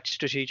fight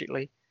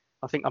strategically.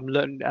 I think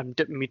I'm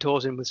dipping my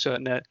toes in with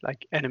certain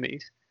like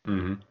enemies.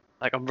 Mm-hmm.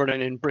 Like I'm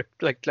running in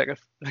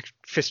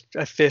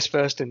face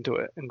first into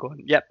it and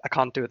going, yep, I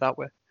can't do it that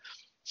way.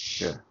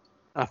 Yeah.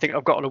 I think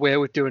I've gotten away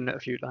with doing it a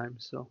few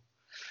times. So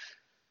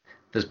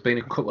there's been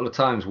a couple of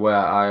times where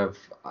I've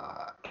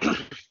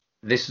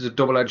this is a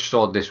double-edged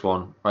sword, this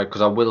one, right?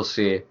 Because I will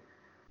say,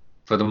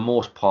 for the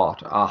most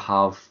part, I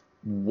have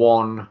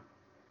one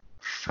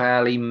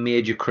fairly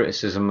major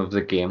criticism of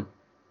the game,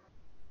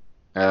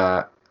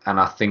 and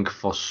I think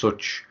for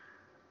such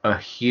a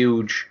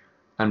huge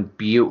and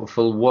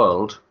beautiful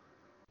world,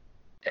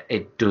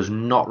 it does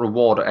not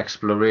reward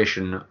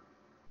exploration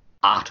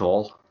at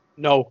all.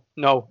 No,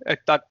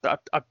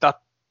 that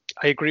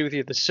I agree with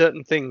you. There's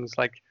certain things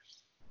like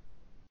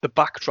the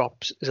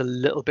backdrops is a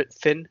little bit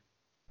thin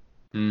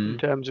in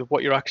terms of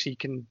what you actually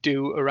can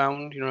do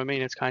around. You know what I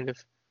mean? It's kind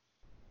of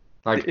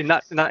like in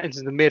that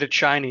instance, they made it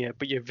shinier,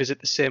 but you visit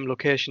the same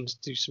locations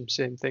to do some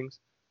same things.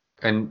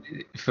 And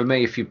for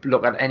me, if you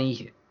look at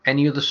any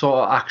other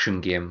sort of action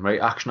game,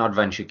 right, action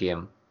adventure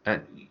game,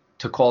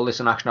 to call this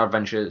an action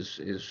adventure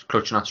is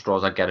clutching at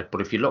straws. I get it, but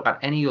if you look at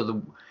any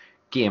other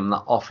game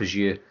that offers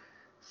you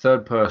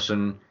third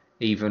person,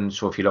 even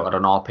so, if you look at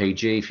an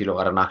RPG, if you look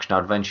at an action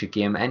adventure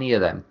game, any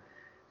of them,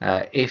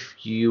 if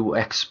you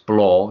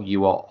explore,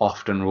 you are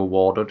often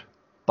rewarded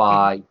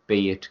by,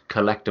 be it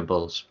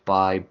collectibles,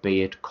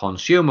 be it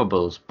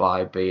consumables,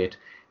 be it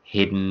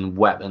hidden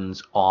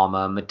weapons,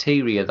 armor,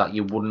 materia that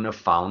you wouldn't have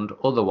found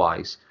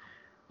otherwise.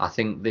 I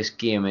think this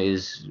game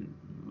is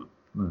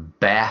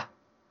bare,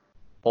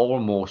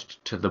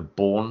 almost to the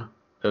bone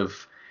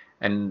of.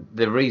 And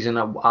the reason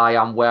I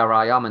am where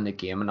I am in the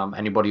game, and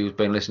anybody who's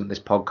been listening to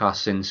this podcast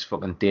since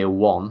fucking day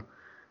one,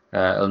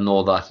 will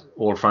know that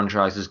all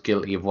franchise is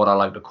guilty of what I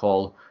like to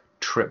call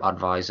trip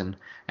advising.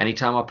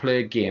 Anytime I play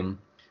a game,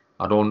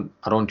 I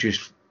don't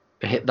just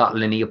hit that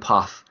linear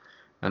path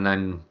and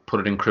then put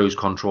it in cruise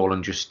control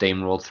and just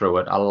steamroll through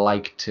it. I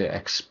like to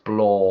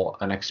explore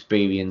and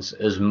experience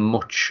as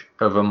much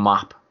of a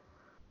map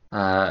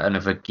and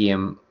of a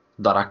game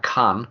that I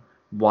can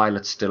while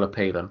it's still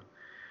appealing.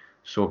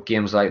 So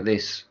games like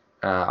this,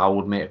 I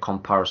would make a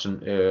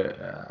comparison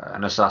to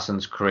an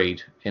Assassin's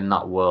Creed in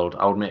that world.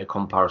 I would make a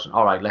comparison.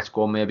 All right, let's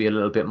go maybe a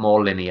little bit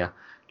more linear.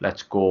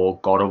 Let's go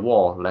God of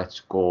War.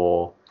 Let's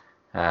go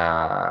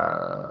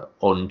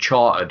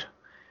Uncharted.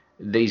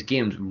 These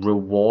games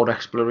reward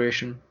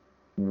exploration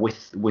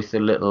with a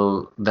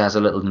little. There's a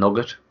little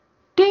nugget,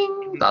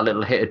 ding, that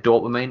little hit of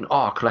dopamine.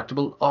 Oh,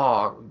 collectible.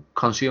 Oh,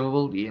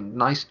 consumable. Yeah,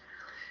 nice.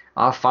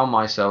 I found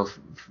myself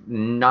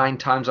 9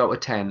 times out of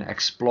 10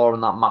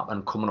 exploring that map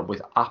and coming up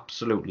with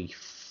absolutely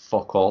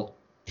fuck all.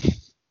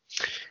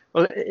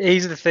 Well,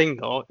 here's the thing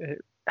though.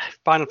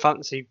 Final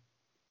Fantasy,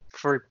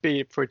 for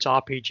its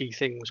RPG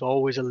thing, was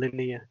always a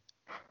linear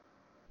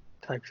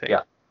type thing.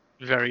 Yeah.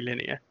 Very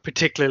linear,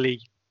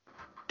 particularly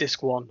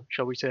Disc 1,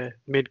 shall we say,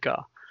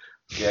 Midgar.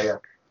 Yeah.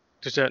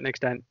 To a certain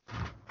extent.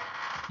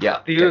 Yeah.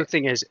 The other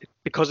thing is,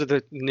 because of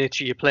the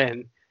nature you're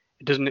playing,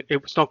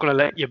 it's not going to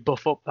let you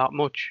buff up that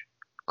much,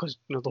 because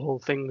the whole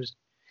thing was,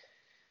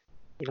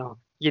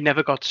 you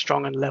never got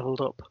strong and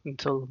leveled up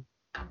until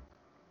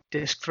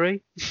Disc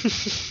 3.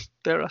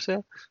 Dare I say?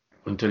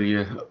 Until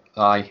you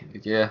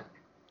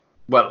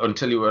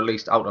were at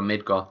least out of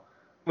Midgar.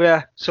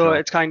 Yeah, so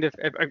it's kind of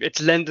it's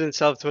lending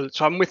itself to it.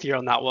 So I'm with you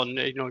on that one.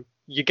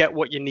 You get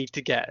what you need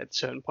to get at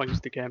certain points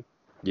of the game.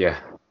 Yeah.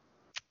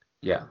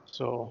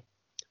 So,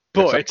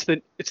 but it's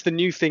the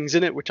new things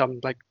in it which I'm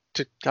like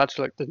to catch,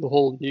 like the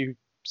whole new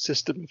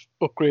system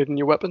of upgrading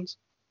your weapons.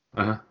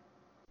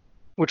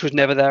 Which was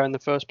never there in the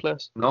first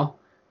place. No,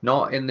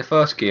 not in the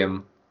first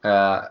game.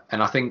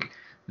 And I think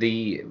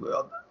the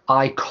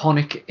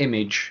iconic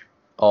image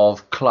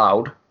of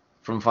Cloud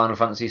from Final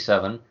Fantasy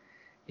VII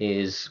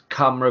is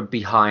camera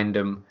behind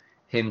him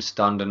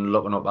standing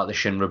looking up at the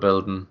Shinra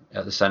building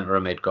at the centre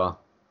of Midgar.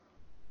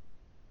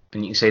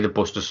 And you can see the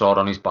Buster Sword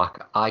on his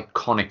back.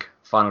 Iconic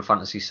Final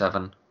Fantasy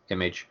VII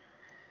image.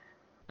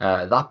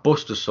 That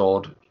Buster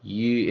Sword,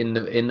 in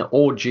the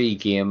OG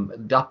game,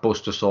 that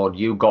Buster Sword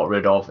you got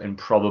rid of in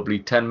probably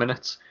 10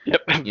 minutes.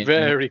 Yep,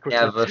 very quickly.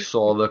 Never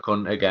saw the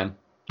cunt again.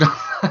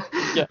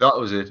 Yeah. That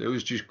was it. It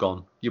was just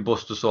gone. Your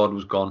Buster Sword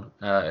was gone.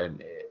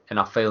 And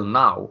I feel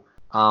now,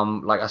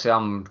 like I say,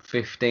 I'm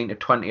 15 to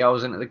 20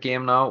 hours into the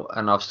game now,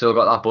 and I've still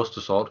got that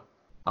Buster Sword.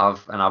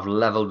 I've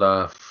leveled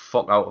the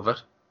fuck out of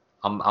it.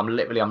 I'm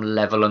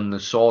leveling the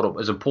sword up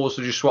as opposed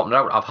to just swapping it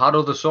out. I've had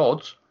other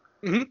swords.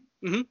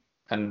 Mm-hmm.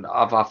 And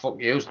I've fucking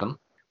used them.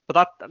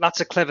 But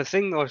that's a clever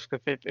thing though,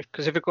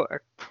 because if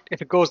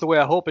it goes the way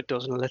I hope it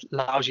does, and it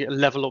allows you to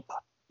level up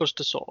that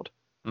Buster Sword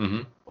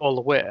all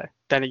the way,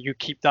 then you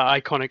keep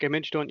that iconic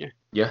image, don't you?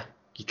 Yeah,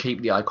 you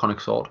keep the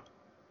iconic sword.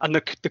 And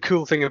the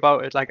cool thing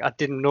about it, like I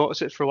didn't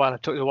notice it for a while.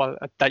 It took a while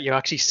that you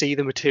actually see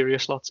the materia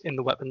slots in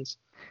the weapons.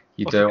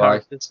 You do,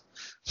 right?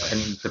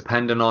 And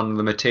depending on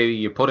the materia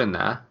you put in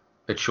there,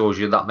 it shows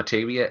you that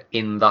materia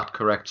in that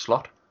correct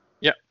slot.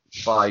 Yeah.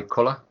 By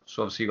colour.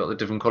 So obviously you've got the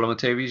different colour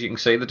materials. You can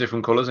see the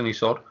different colours in your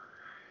sword.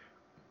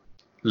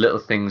 Little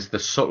things, the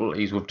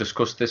subtleties. We've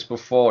discussed this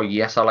before.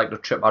 Yes, I like to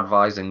trip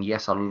advise, and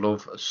yes, I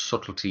love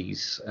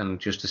subtleties. And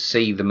just to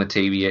see the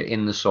materia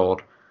in the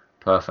sword,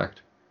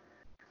 perfect.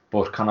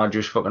 But can I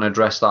just fucking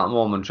address that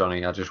moment,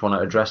 Johnny? I just want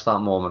to address that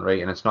moment,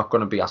 right? And it's not going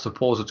to be, I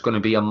suppose it's going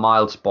to be a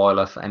mild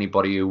spoiler for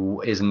anybody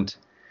who isn't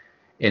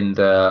in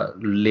the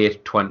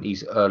late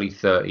 20s, early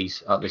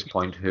 30s at this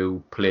point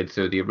who played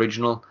through the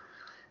original.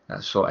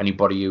 So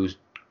anybody who's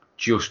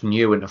just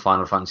new into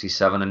Final Fantasy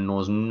VII and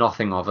knows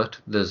nothing of it,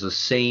 there's a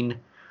scene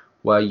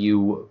where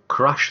you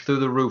crash through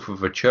the roof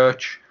of a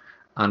church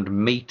and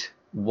meet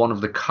one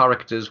of the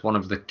characters, one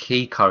of the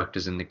key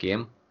characters in the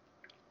game.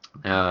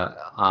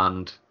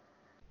 And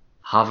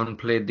having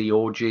played the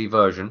OG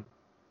version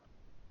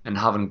and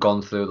having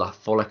gone through that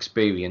full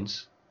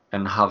experience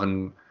and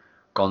having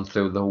gone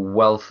through the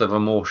wealth of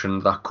emotion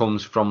that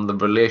comes from the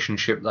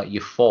relationship that you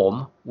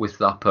form with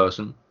that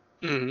person,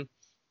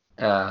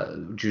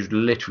 just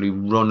literally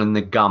running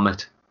the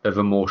gamut of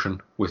emotion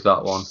with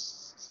that one,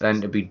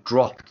 then to be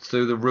dropped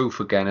through the roof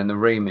again in the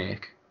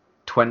remake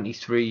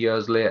 23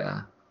 years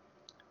later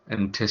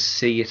and to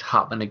see it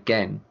happen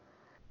again,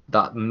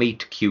 that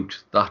meet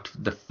cute, that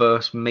the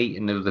first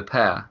meeting of the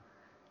pair.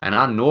 And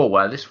I know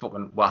where this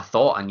fucking, well, I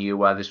thought I knew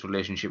where this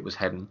relationship was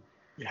heading.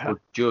 Yeah. But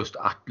just,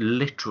 I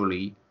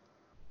literally,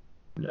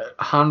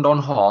 hand on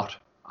heart,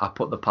 I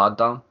put the pad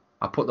down.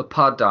 I put the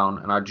pad down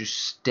and I just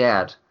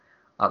stared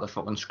at the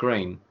fucking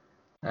screen.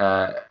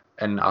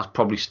 And I was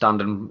probably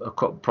standing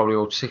probably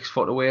about 6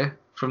 foot away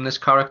from this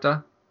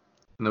character.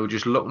 And they were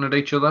just looking at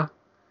each other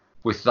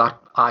with that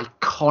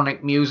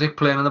iconic music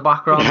playing in the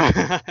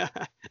background.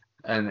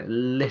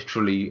 And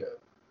literally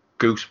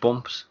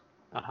goosebumps.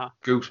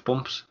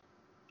 Goosebumps.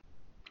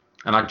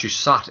 And I just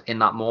sat in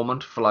that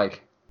moment for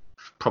like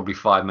probably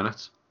 5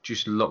 minutes,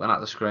 just looking at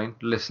the screen,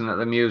 listening to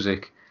the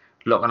music,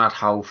 looking at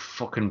how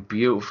fucking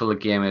beautiful the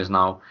game is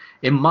now.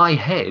 In my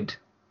head,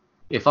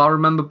 if I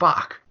remember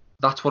back,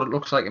 that's what it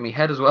looks like in my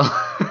head as well.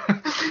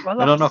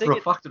 Well, I don't know that's the for a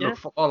thing. fact it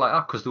looked all like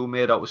that because they were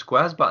made out of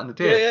squares back in the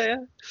day. Yeah.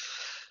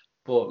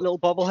 But Little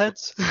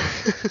bobbleheads.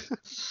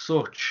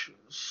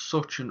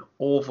 such an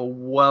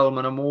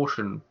overwhelming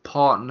emotion,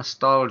 part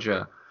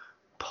nostalgia,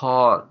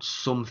 part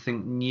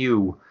something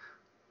new,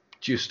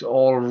 just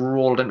all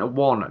rolled into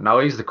one. Now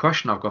here's the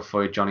question I've got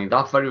for you, Johnny.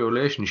 That very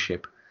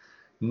relationship,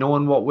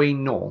 knowing what we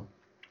know,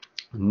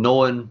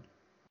 knowing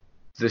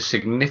the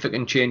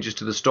significant changes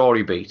to the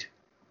story beat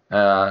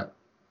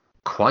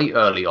quite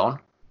early on,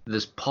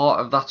 there's part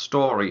of that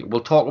story.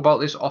 We'll talk about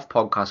this off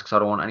podcast because I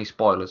don't want any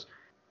spoilers.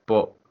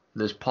 But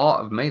there's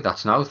part of me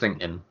that's now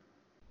thinking,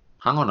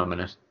 hang on a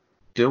minute,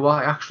 do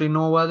I actually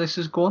know where this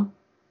is going?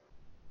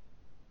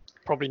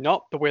 Probably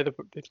not the way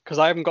because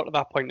I haven't got to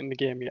that point in the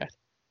game yet.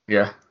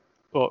 Yeah.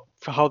 But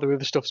for how the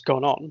other stuff's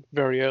gone on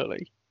very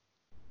early,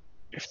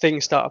 if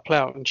things start to play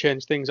out and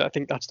change things, I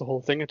think that's the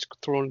whole thing. It's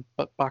thrown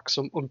back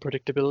some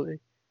unpredictability.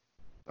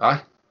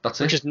 Aye,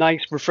 that's which it. is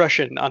nice,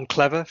 refreshing, and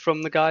clever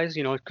from the guys,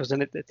 because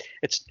then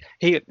it's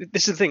here.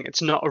 This is the thing.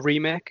 It's not a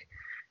remake.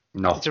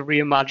 No, it's a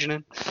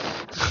reimagining.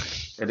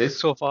 It is.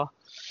 So far,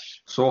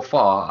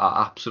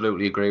 I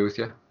absolutely agree with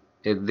you.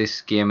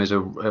 This game is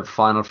a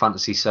Final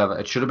Fantasy VII.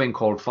 It should have been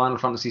called Final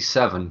Fantasy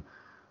VII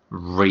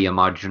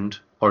Reimagined,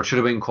 or it should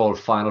have been called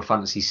Final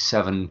Fantasy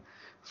VII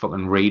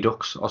fucking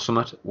Redux or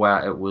something,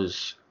 where it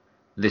was,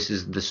 this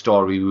is the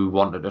story we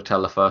wanted to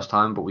tell the first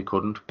time, but we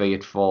couldn't, be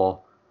it for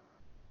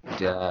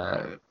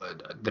the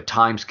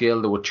time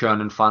scale. They were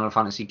churning Final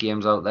Fantasy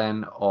games out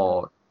then,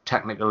 or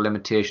technical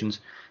limitations.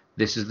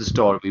 This is the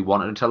story we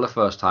wanted to tell the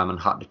first time and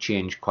had to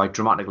change quite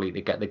dramatically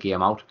to get the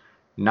game out.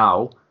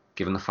 Now,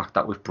 given the fact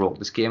that we've broke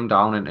this game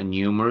down into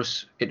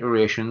numerous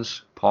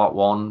iterations, part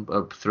 1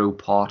 through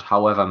part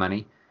however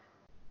many,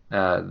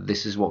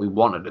 this is what we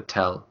wanted to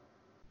tell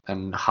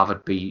and have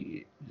it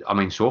be, I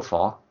mean, so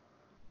far,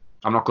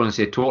 I'm not going to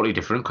say totally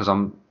different because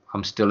I'm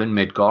still in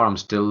Midgar, I'm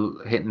still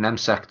hitting them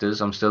sectors,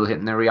 I'm still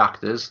hitting the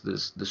reactors.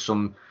 There's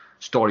some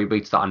story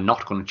beats that are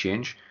not going to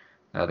change.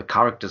 The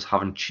characters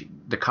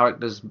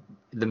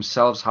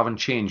themselves haven't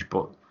changed,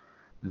 but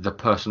the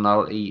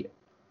personality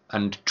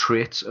and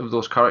traits of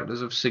those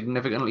characters have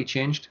significantly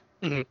changed.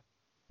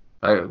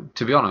 Mm-hmm.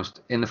 To be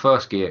honest, in the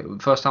first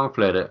time I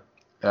played it,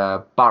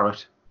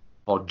 Barrett,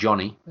 or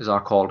Johnny as I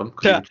called him,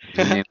 because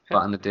he was named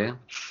back in the day,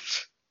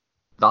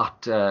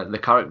 that the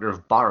character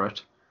of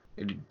Barrett,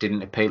 it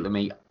didn't appeal to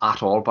me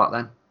at all back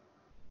then.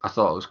 I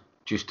thought it was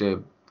just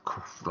the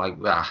quicker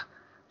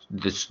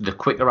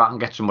I can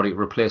get somebody to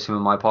replace him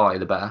in my party,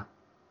 the better.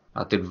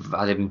 I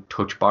didn't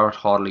touch Barrett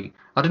hardly.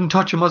 I didn't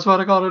touch him, I swear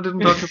to God, I didn't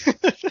touch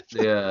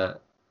him.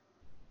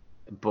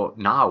 But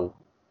now,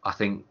 I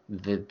think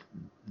the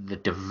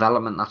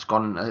development that's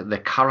gone, the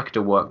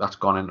character work that's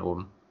gone into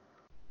him,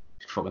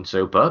 is fucking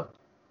superb.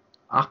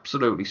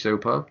 Absolutely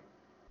superb.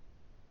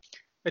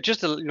 It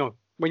just,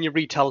 when you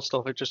retell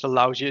stuff, it just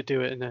allows you to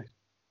do it in a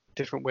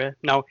different way.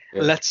 Now,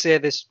 let's say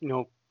this,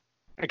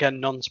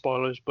 again,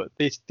 non-spoilers, but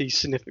these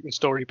significant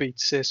story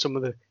beats say some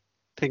of the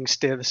things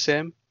stay the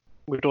same.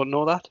 We don't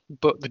know that,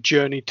 but the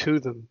journey to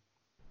them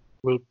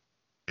will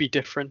be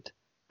different.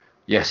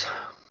 Yes.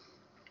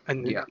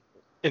 And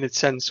in its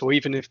sense, so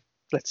even if,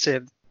 let's say,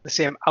 the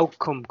same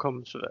outcome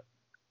comes with it,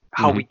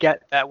 how we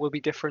get there will be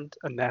different,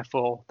 and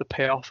therefore the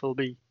payoff will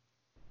be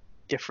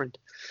different.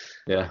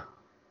 Yeah.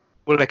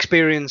 We'll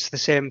experience the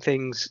same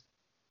things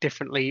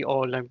differently,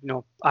 or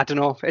I don't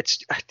know.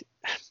 It's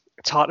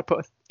hard to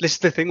put. This is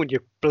the thing when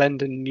you're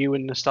blending new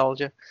and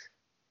nostalgia.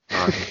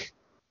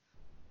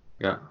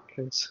 Yeah.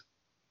 Because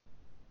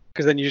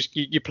then you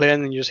play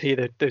and then you just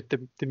hear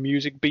the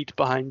music beat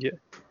behind you,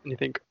 and you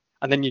think,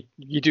 and then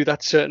you do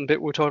that certain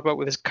bit we're talking about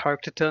where this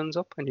character turns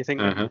up, and you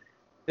think,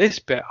 this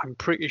bit, I'm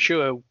pretty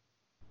sure,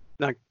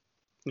 the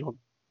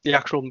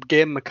actual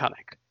game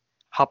mechanic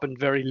happened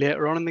very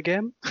later on in the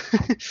game.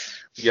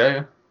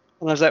 Yeah.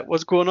 And I was like,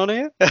 what's going on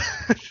here?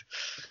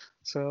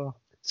 So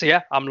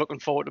yeah, I'm looking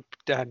forward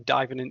to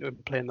diving into it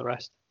and playing the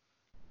rest.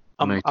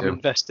 I'm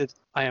invested.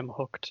 I am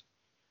hooked.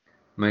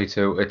 Me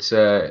too. It's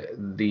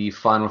the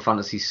Final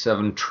Fantasy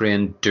VII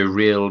train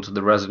derailed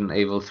the Resident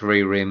Evil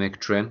 3 remake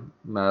train.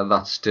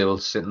 That's still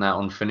sitting there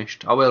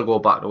unfinished. I will go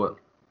back to it,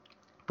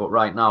 but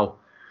right now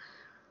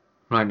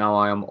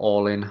I am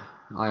all in.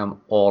 I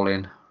am all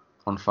in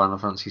on Final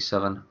Fantasy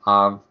VII.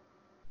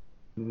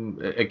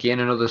 Again,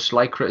 another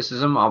slight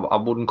criticism. I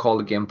wouldn't call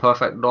the game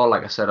perfect at all.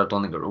 Like I said, I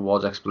don't think it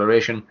rewards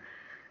exploration,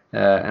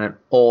 and it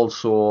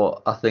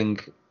also, I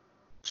think,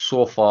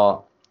 so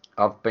far,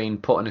 I've been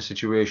put in a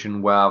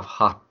situation where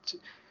I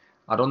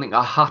don't think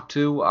I had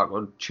to. I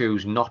could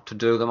choose not to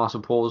do them, I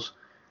suppose.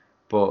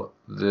 But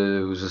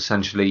there was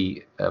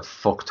essentially a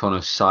fuck ton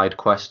of side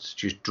quests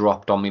just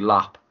dropped on my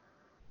lap,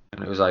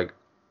 and it was like,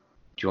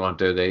 "Do you want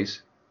to do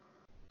these?"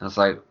 And it's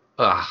like,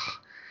 I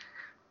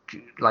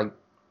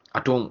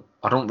don't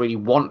really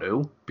want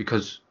to,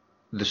 because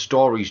the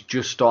story's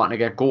just starting to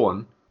get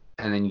going,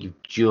 and then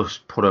you've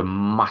just put a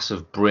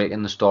massive break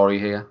in the story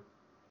here.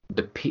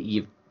 The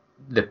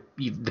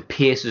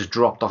pace has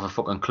dropped off a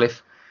fucking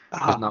cliff.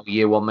 Because now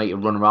you want me to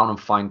run around and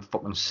find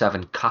fucking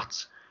 7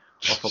 cats,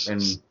 or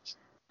fucking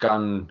go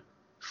and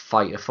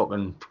fight a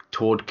fucking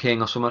Toad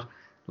King or something.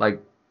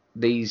 Like,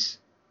 these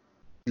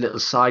little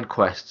side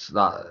quests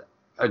that,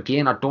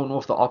 again, I don't know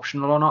if they're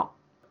optional or not,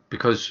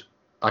 because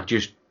I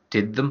just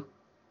did them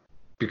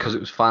because it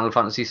was Final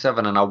Fantasy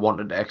VII and I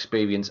wanted to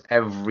experience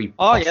every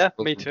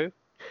me too.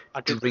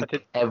 I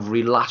did.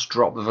 Every last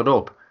drop of it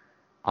up.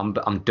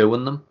 I'm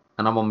doing them,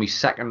 and I'm on my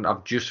second.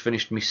 I've just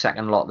finished my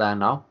second lot there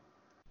now,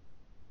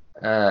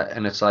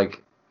 and it's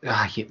like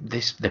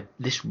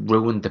this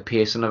ruined the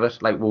pacing of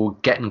it. Like, we were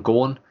getting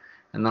going,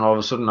 and then all of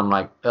a sudden I'm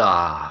like,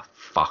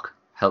 fuck,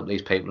 help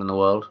these people in the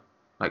world.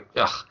 Like,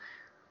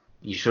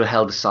 you should have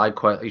held the side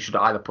quest. You should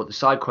have either put the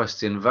side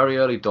quests in very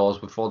early doors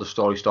before the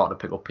story started to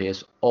pick up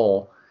pace,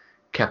 or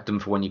kept them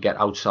for when you get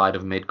outside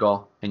of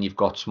Midgar and you've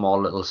got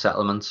small little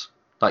settlements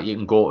that you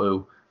can go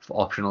to for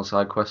optional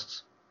side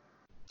quests.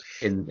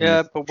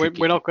 But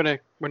we're not gonna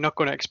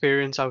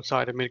experience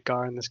outside of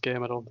Midgar in this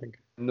game, I don't think.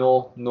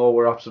 No,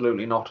 we're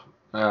absolutely not.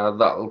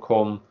 That'll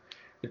come.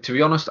 To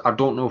be honest, I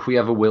don't know if we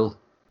ever will.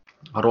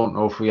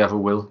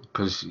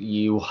 Because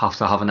you have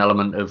to have an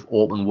element of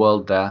open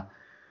world there,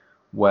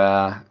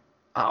 where,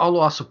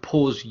 although I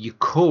suppose you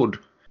could,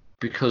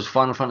 because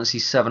Final Fantasy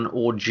VII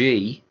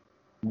OG,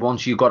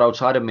 once you got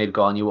outside of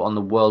Midgar and you were on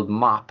the world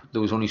map,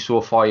 there was only so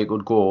far you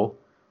could go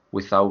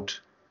without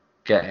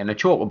getting a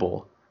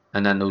chocobo,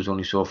 and then there was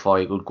only so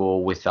far you could go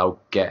without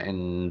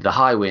getting the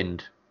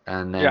Highwind,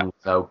 and then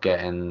without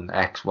getting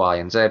X, Y,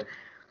 and Z.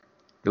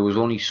 There was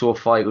only so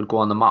far you could go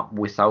on the map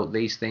without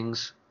these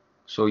things.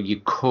 So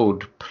you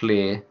could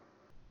play,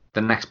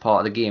 the next part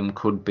of the game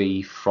could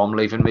be from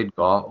leaving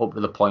Midgar up to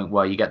the point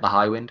where you get the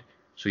Highwind,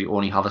 so you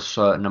only have a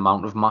certain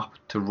amount of map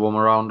to roam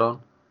around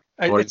on.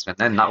 And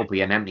then that would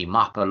be an empty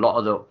map. A lot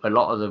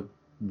of the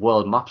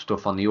world map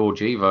stuff on the OG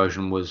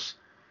version was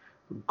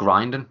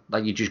grinding.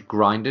 Like, you just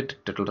grinded.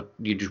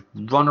 You just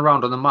run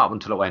around on the map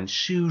until it went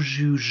shoo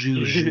shoo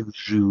shoo shoo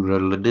shoo.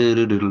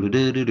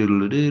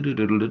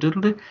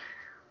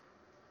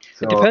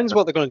 It depends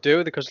what they're going to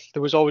do, because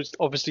there was always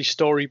obviously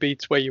story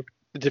beats where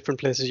the different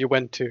places you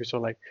went to. So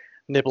like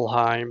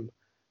Nibelheim,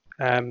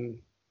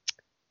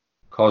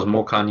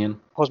 Cosmo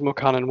Canyon. What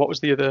was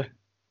the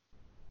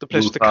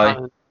place with the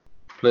cannon?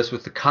 Place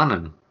with the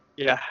cannon.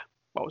 Yeah,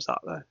 what was that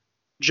there?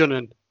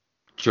 Junon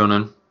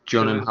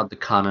had the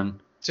cannon.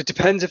 So it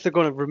depends if they're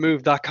going to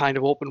remove that kind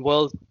of open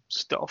world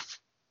stuff.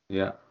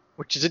 Yeah.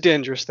 Which is a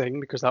dangerous thing,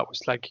 because that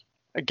was like,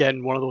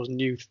 again, one of those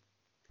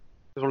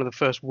it was one of the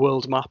first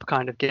world map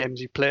kind of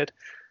games you played.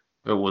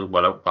 It was it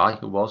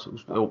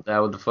was up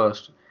there with the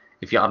first.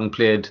 If you hadn't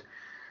played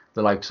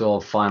the likes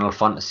of Final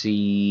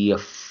Fantasy,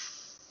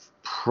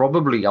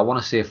 probably I want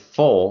to say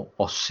 4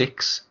 or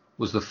 6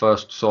 was the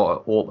first sort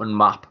of open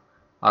map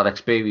I'd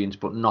experienced,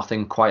 but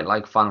nothing quite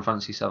like Final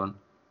Fantasy VII.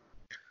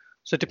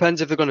 So it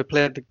depends if they're going to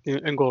play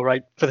and go,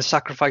 right, for the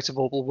sacrifice of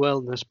open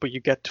worldness, but you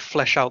get to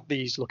flesh out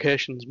these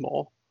locations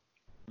more.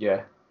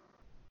 Yeah.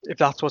 If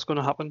that's what's going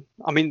to happen.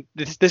 I mean,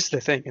 this is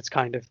the thing. It's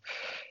kind of,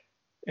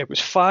 it was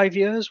 5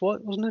 years,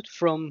 wasn't it,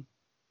 from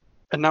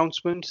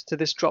announcement to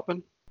this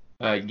dropping?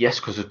 Yes,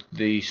 because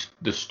they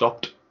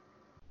stopped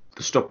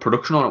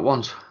production on it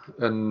once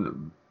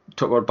and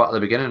took it back to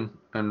the beginning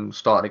and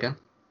started again.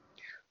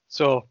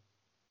 So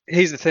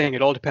here's the thing.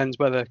 It all depends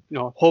whether,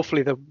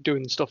 hopefully they're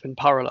doing stuff in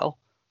parallel.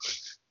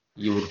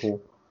 You would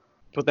hope.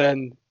 But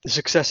then the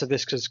success of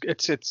this, because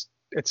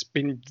it's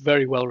been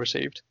very well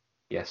received.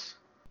 Yes.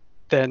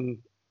 Then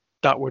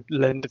that would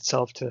lend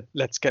itself to,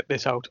 let's get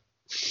this out.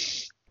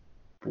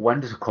 When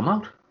does it come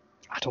out?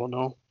 I don't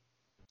know.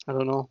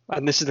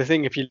 And this is the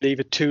thing, if you leave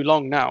it too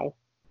long now,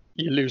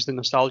 you lose the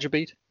nostalgia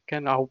beat.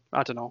 Again,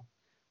 I don't know.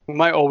 We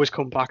might always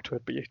come back to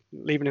it, but you're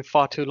leaving it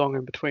far too long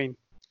in between.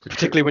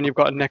 Particularly when you've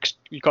got a next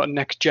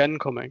gen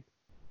coming.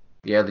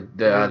 Yeah,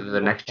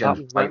 the next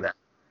gen's like that.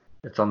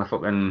 It's on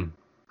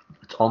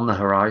the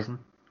horizon.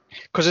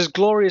 Because as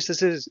glorious as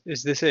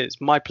this is,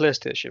 my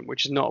PlayStation,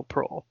 which is not a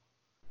Pro,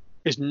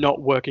 is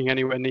not working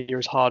anywhere near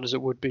as hard as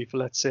it would be for,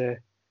 let's say,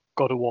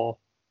 God of War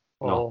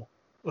or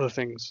other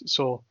things.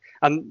 So,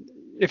 and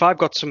if I've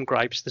got some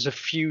gripes, there's a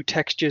few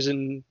textures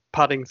and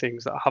padding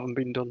things that haven't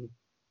been done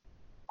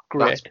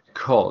great. That's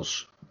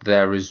because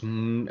there is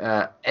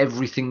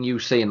everything you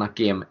see in that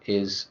game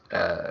is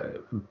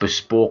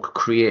bespoke,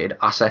 created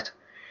asset.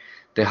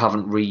 They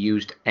haven't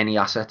reused any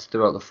assets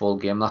throughout the full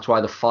game. That's why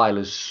the file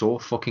is so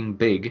fucking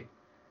big.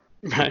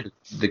 Right.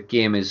 The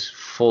game is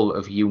full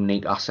of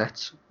unique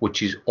assets,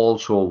 which is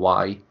also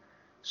why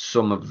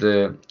some of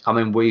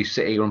we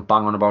sit here and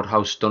bang on about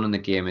how stunning the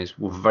game is.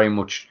 We're very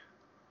much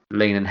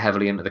leaning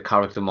heavily into the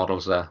character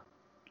models there.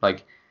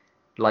 Like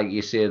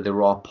you say,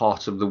 there are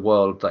parts of the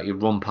world that you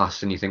run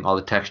past and you think,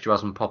 the texture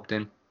hasn't popped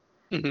in.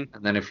 Mm-hmm.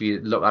 And then if you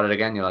look at it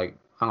again, you're like,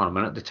 hang on a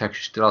minute, the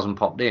texture still hasn't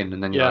popped in.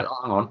 And then you're like,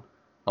 hang on,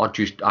 it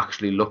just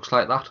actually looks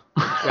like that.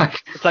 Yeah.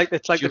 it's like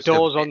the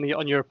doors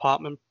on your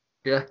apartment.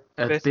 Yeah,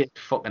 a bit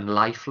fucking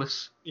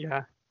lifeless.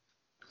 Yeah.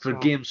 For a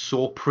game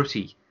so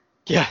pretty,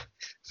 Yeah.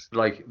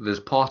 Like, there's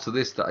parts of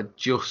this that are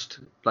just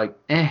like,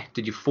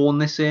 did you phone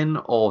this in,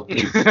 or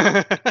did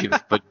you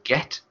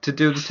forget to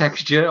do the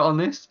texture on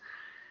this?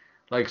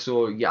 Like,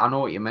 so yeah, I know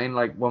what you mean.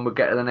 Like, when we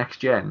get to the next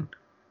gen,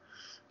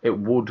 it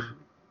would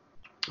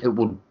it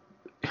would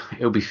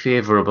it would be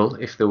favourable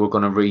if they were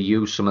going to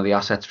reuse some of the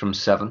assets from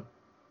 7,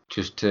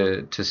 just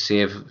to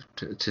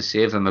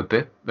save them a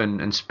bit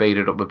and speed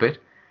it up a bit.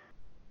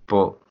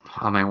 But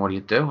I mean, what do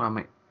you do? I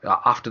mean,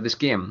 after this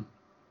game,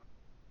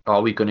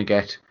 are we going to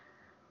get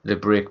the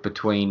break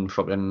between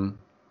fucking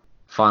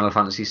Final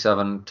Fantasy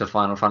 7 to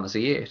Final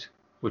Fantasy 8,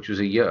 which was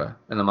a year,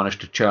 and they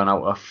managed to churn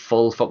out a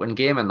full fucking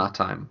game in that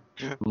time,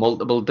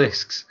 multiple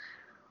discs?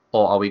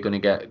 Or are we going to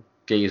get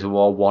Gears of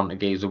War 1 to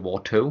Gears of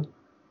War 2? Do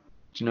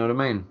you know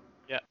what I mean?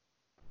 Yeah.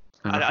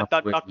 And if I, that's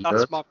that, wait that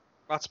years,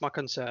 that's my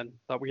concern,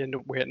 that we end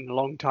up waiting a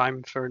long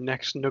time for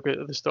next nugget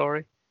of the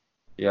story.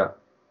 yeah,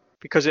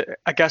 Because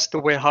I guess the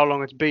way how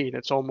long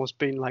it's almost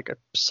been like a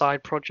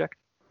side project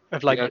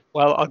of like, yeah,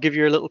 well, I'll give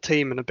you a little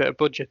team and a bit of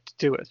budget to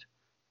do it,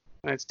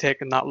 and it's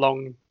taken that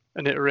long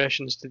and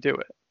iterations to do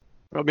it.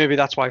 Well, maybe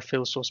that's why it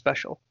feels so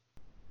special.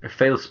 it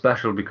feels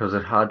special because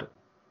it had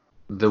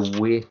the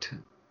weight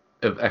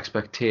of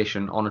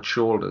expectation on its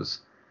shoulders,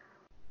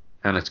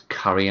 and it's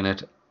carrying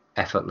it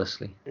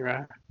effortlessly.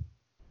 Yeah.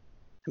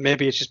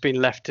 Maybe it's just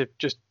been left to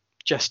just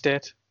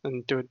gestate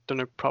and done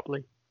it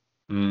properly.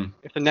 Mm.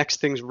 If the next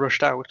thing's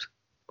rushed out,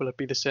 will it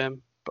be the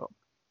same? But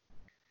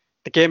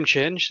the game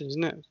changed,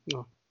 isn't it?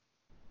 No,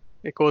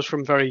 it goes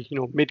from very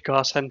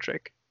Midgar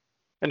centric,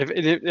 and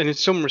in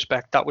some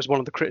respect that was one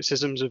of the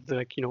criticisms of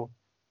the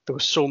there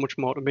was so much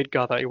more to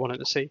Midgar that you wanted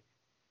to see.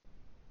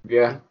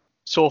 Yeah.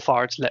 So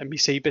far, it's letting me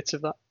see bits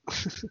of that.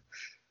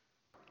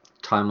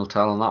 Time will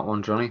tell on that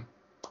one, Johnny.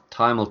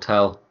 Time will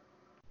tell.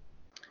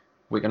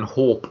 We can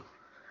hope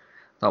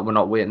that we're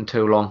not waiting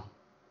too long,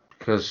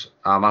 because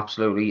I'm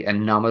absolutely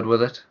enamored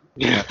with it.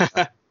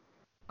 Yeah.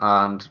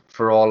 And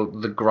for all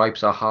the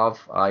gripes I have,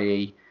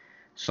 i.e.,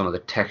 some of the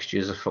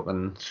textures are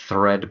fucking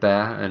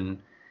threadbare, and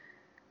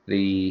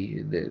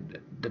the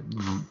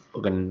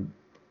fucking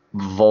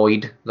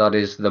void that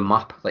is the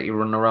map that you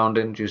run around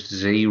in, just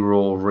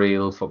zero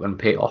real fucking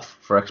payoff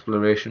for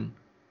exploration.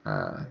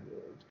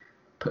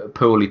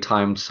 Poorly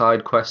timed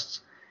side quests.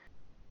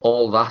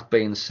 All that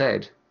being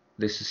said,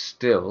 this is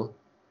still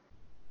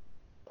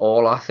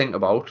all I think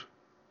about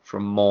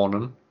from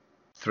morning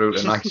through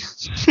to night.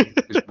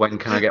 Is when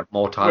can I get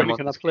more time When on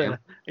can I this play? game?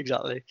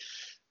 Exactly.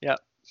 Yeah.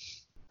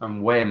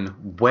 And when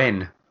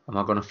am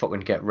I going to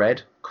fucking get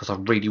Red? Because I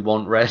really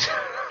want Red.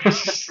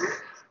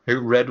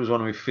 Red was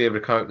one of my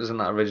favourite characters in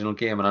that original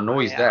game, and I know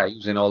he's there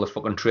using all the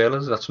fucking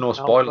trailers. That's no No,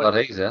 spoiler but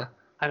that he's there.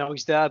 I know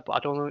he's there, but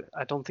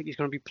I don't think he's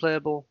going to be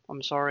playable.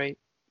 I'm sorry.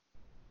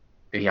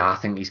 Yeah, I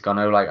think he's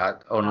gonna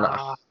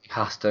he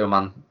has to,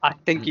 man. I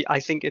think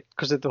it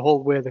because of the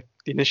whole way the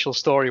initial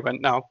story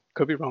went. Now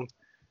could be wrong,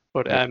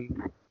 but Yeah.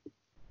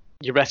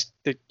 you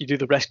do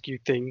the rescue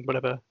thing,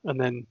 whatever, and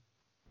then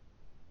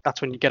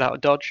that's when you get out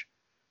of Dodge,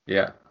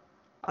 Yeah,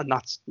 and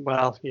that's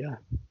yeah.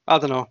 I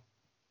don't know.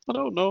 I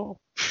don't know.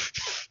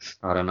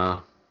 I don't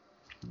know.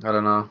 I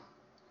don't know.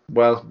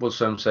 Well, we'll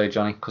soon see,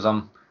 Johnny, because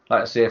I'm,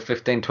 like I say,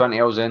 15, 20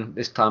 hours in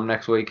this time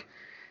next week.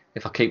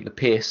 If I keep the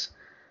pace,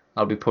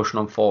 I'll be pushing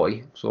on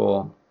 40.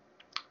 So,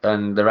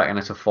 and they reckon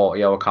it's a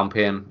 40-hour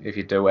campaign if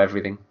you do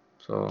everything.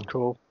 So,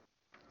 Cool.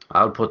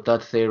 I'll put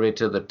that theory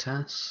to the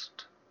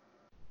test.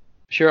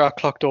 Sure, I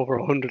clocked over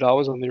 100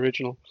 hours on the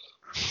original.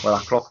 Well, I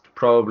clocked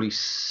probably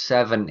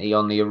 70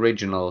 on the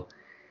original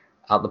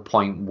at the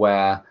point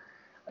where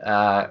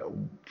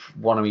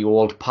one of my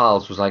old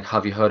pals was like,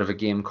 "Have you heard of a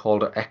game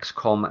called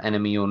XCOM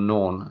Enemy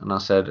Unknown?" And I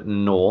said,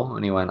 "No."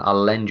 And he went,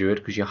 "I'll lend you it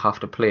because you have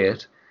to play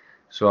it."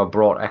 So I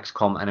brought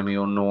XCOM Enemy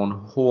Unknown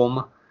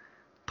home,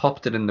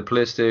 popped it in the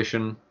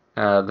PlayStation.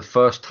 The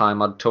first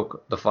time I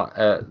took the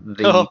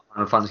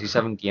Final Fantasy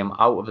VII game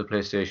out of the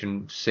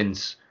PlayStation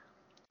since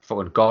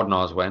fucking God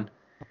knows when.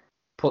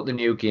 Put the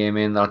new game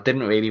in that I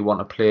didn't really want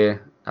to play.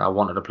 I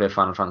wanted to play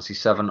Final Fantasy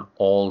VII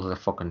all the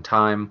fucking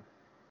time.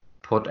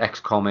 Put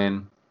XCOM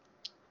in,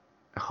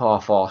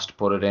 half-arsed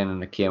put it in,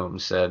 and it came up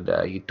and said,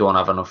 you don't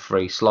have enough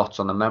free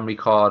slots on the memory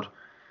card.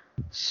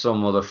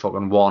 Some other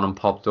fucking warning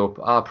popped up.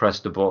 I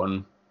pressed the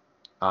button,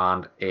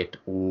 and it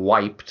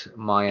wiped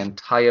my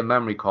entire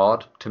memory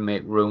card to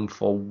make room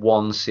for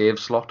one save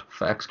slot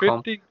for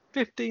XCOM.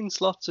 15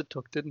 slots it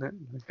took, didn't it?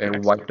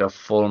 It wiped a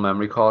full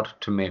memory card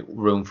to make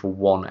room for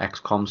one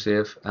XCOM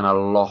save, and I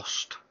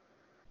lost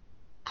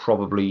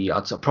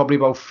I'd say probably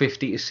about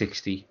 50 to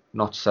 60,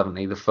 not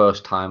 70. The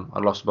first time I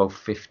lost about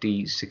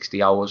 50,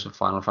 60 hours of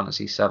Final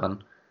Fantasy VII,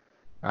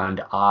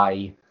 and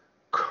I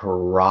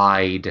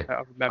cried.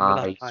 I remember that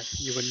I time.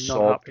 You were not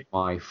sobbed happy.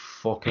 my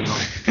fucking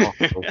ass off.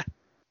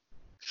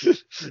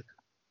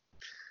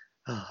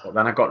 But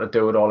then I got to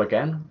do it all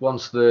again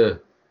once like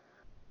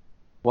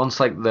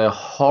the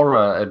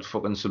horror had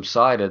fucking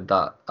subsided,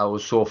 that I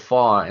was so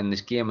far in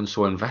this game and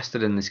so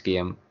invested in this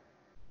game.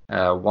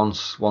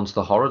 Once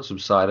the horror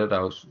subsided, I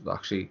was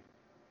actually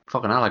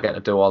fucking hell. I get to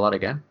do all that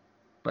again.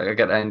 Like I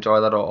get to enjoy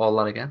all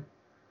that again.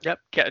 Yep,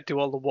 get to do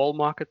all the wall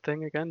market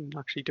thing again and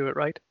actually do it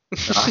right.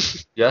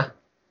 Yeah.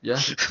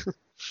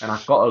 And I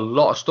got a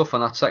lot of stuff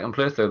on that second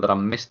playthrough that I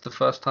missed the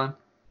first time.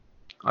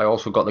 I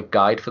also got the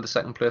guide for the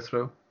second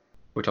playthrough,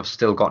 which I've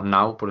still got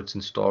now, but it's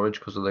in storage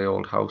because of the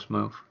old house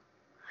move.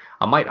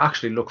 I might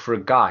actually look for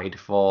a guide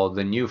for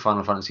the new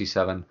Final Fantasy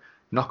VII,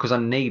 not because I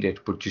need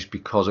it, but just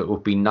because it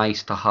would be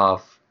nice to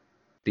have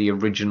the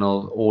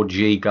original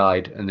OG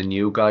guide and the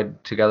new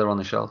guide together on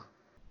the shelf.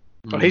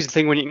 Well, here's the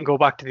thing: when you can go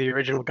back to the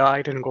original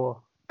guide and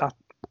go, that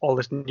all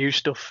this new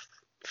stuff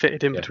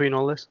fitted in between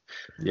all this.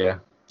 Yeah.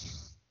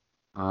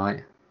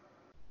 Alright.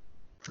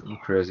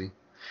 Crazy.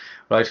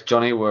 Right,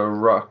 Johnny,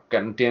 we're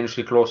getting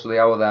dangerously close to the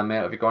hour there, mate.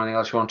 Have you got anything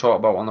else you want to talk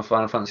about on the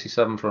Final Fantasy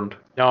VII front?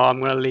 No, I'm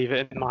going to leave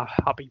it in my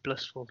happy,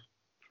 blissful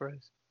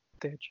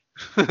stage.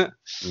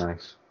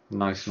 Nice.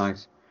 Shall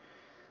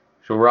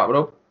we wrap it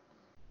up?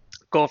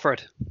 Go for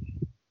it.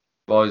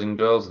 Boys and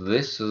girls,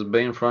 this has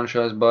been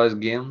Franchise Buys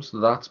Games.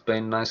 That's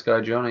been Nice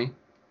Guy Johnny.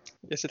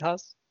 Yes, it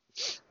has.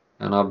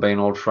 And I've been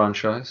Old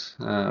Franchise.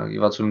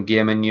 You've had some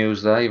gaming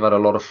news there. You've had a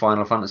lot of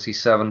Final Fantasy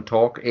VII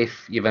talk.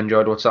 If you've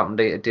enjoyed what's happened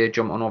day to day,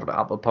 jump on over to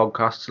Apple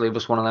Podcasts. Leave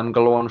us one of them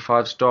galore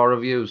 5-star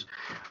reviews.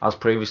 As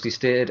previously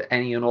stated,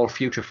 any and all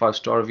future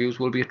 5-star reviews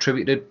will be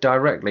attributed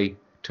directly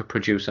to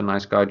producer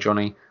Nice Guy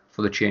Johnny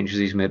for the changes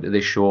he's made to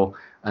this show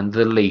and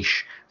the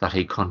leash that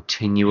he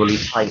continually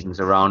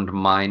tightens around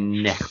my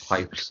neck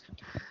pipes.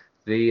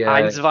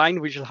 Einstein,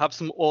 we shall have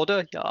some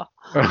order, yeah.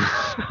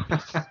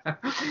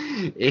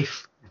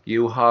 If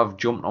you have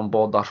jumped on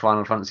board that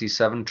Final Fantasy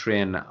VII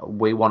train,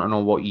 we want to know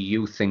what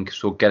you think,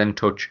 so get in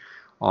touch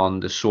on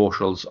the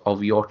socials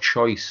of your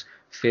choice.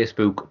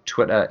 Facebook,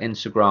 Twitter,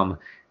 Instagram.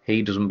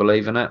 He doesn't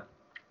believe in it.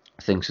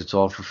 Thinks it's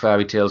all for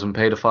fairy tales and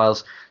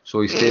pedophiles,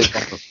 so he stays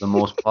off it for the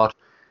most part.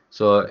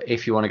 So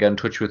if you want to get in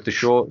touch with the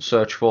show,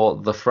 search for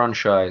The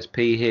Franchise,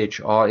 PHRANCHIZE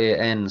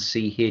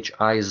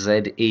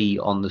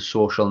on the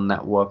social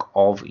network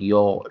of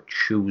your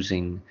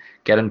choosing.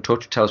 Get in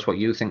touch, tell us what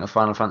you think of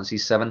Final Fantasy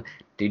VII.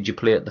 Did you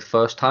play it the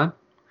first time?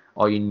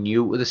 Are you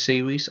new to the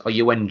series? Are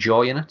you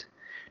enjoying it?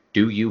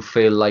 Do you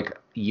feel like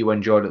you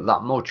enjoyed it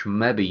that much?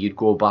 Maybe you'd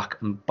go back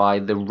and buy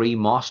the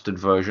remastered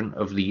version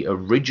of the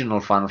original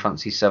Final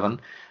Fantasy VII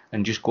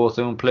and just go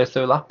through and play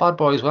through that bad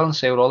boy as well and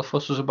see what all the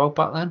fuss was about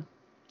back then.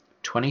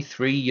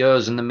 23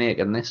 years in the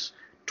making this.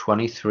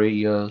 23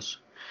 years.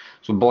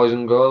 So boys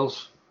and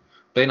girls,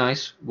 be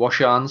nice, wash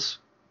your hands,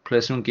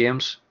 play some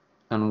games,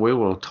 and we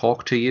will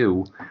talk to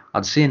you,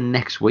 I'd say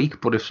next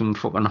week, but if some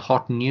fucking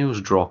hot news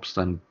drops,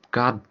 then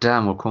god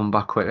damn, we'll come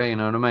back quicker, you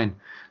know what I mean?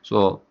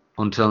 So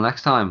until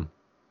next time,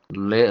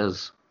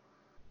 laters.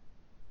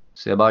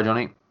 Say bye,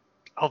 Johnny.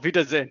 Auf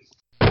Wiedersehen.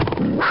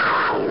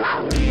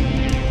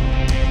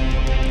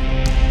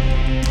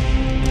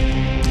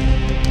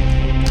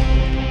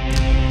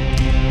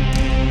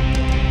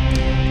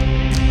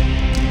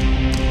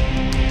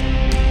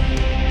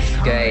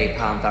 Gay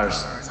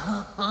Panthers.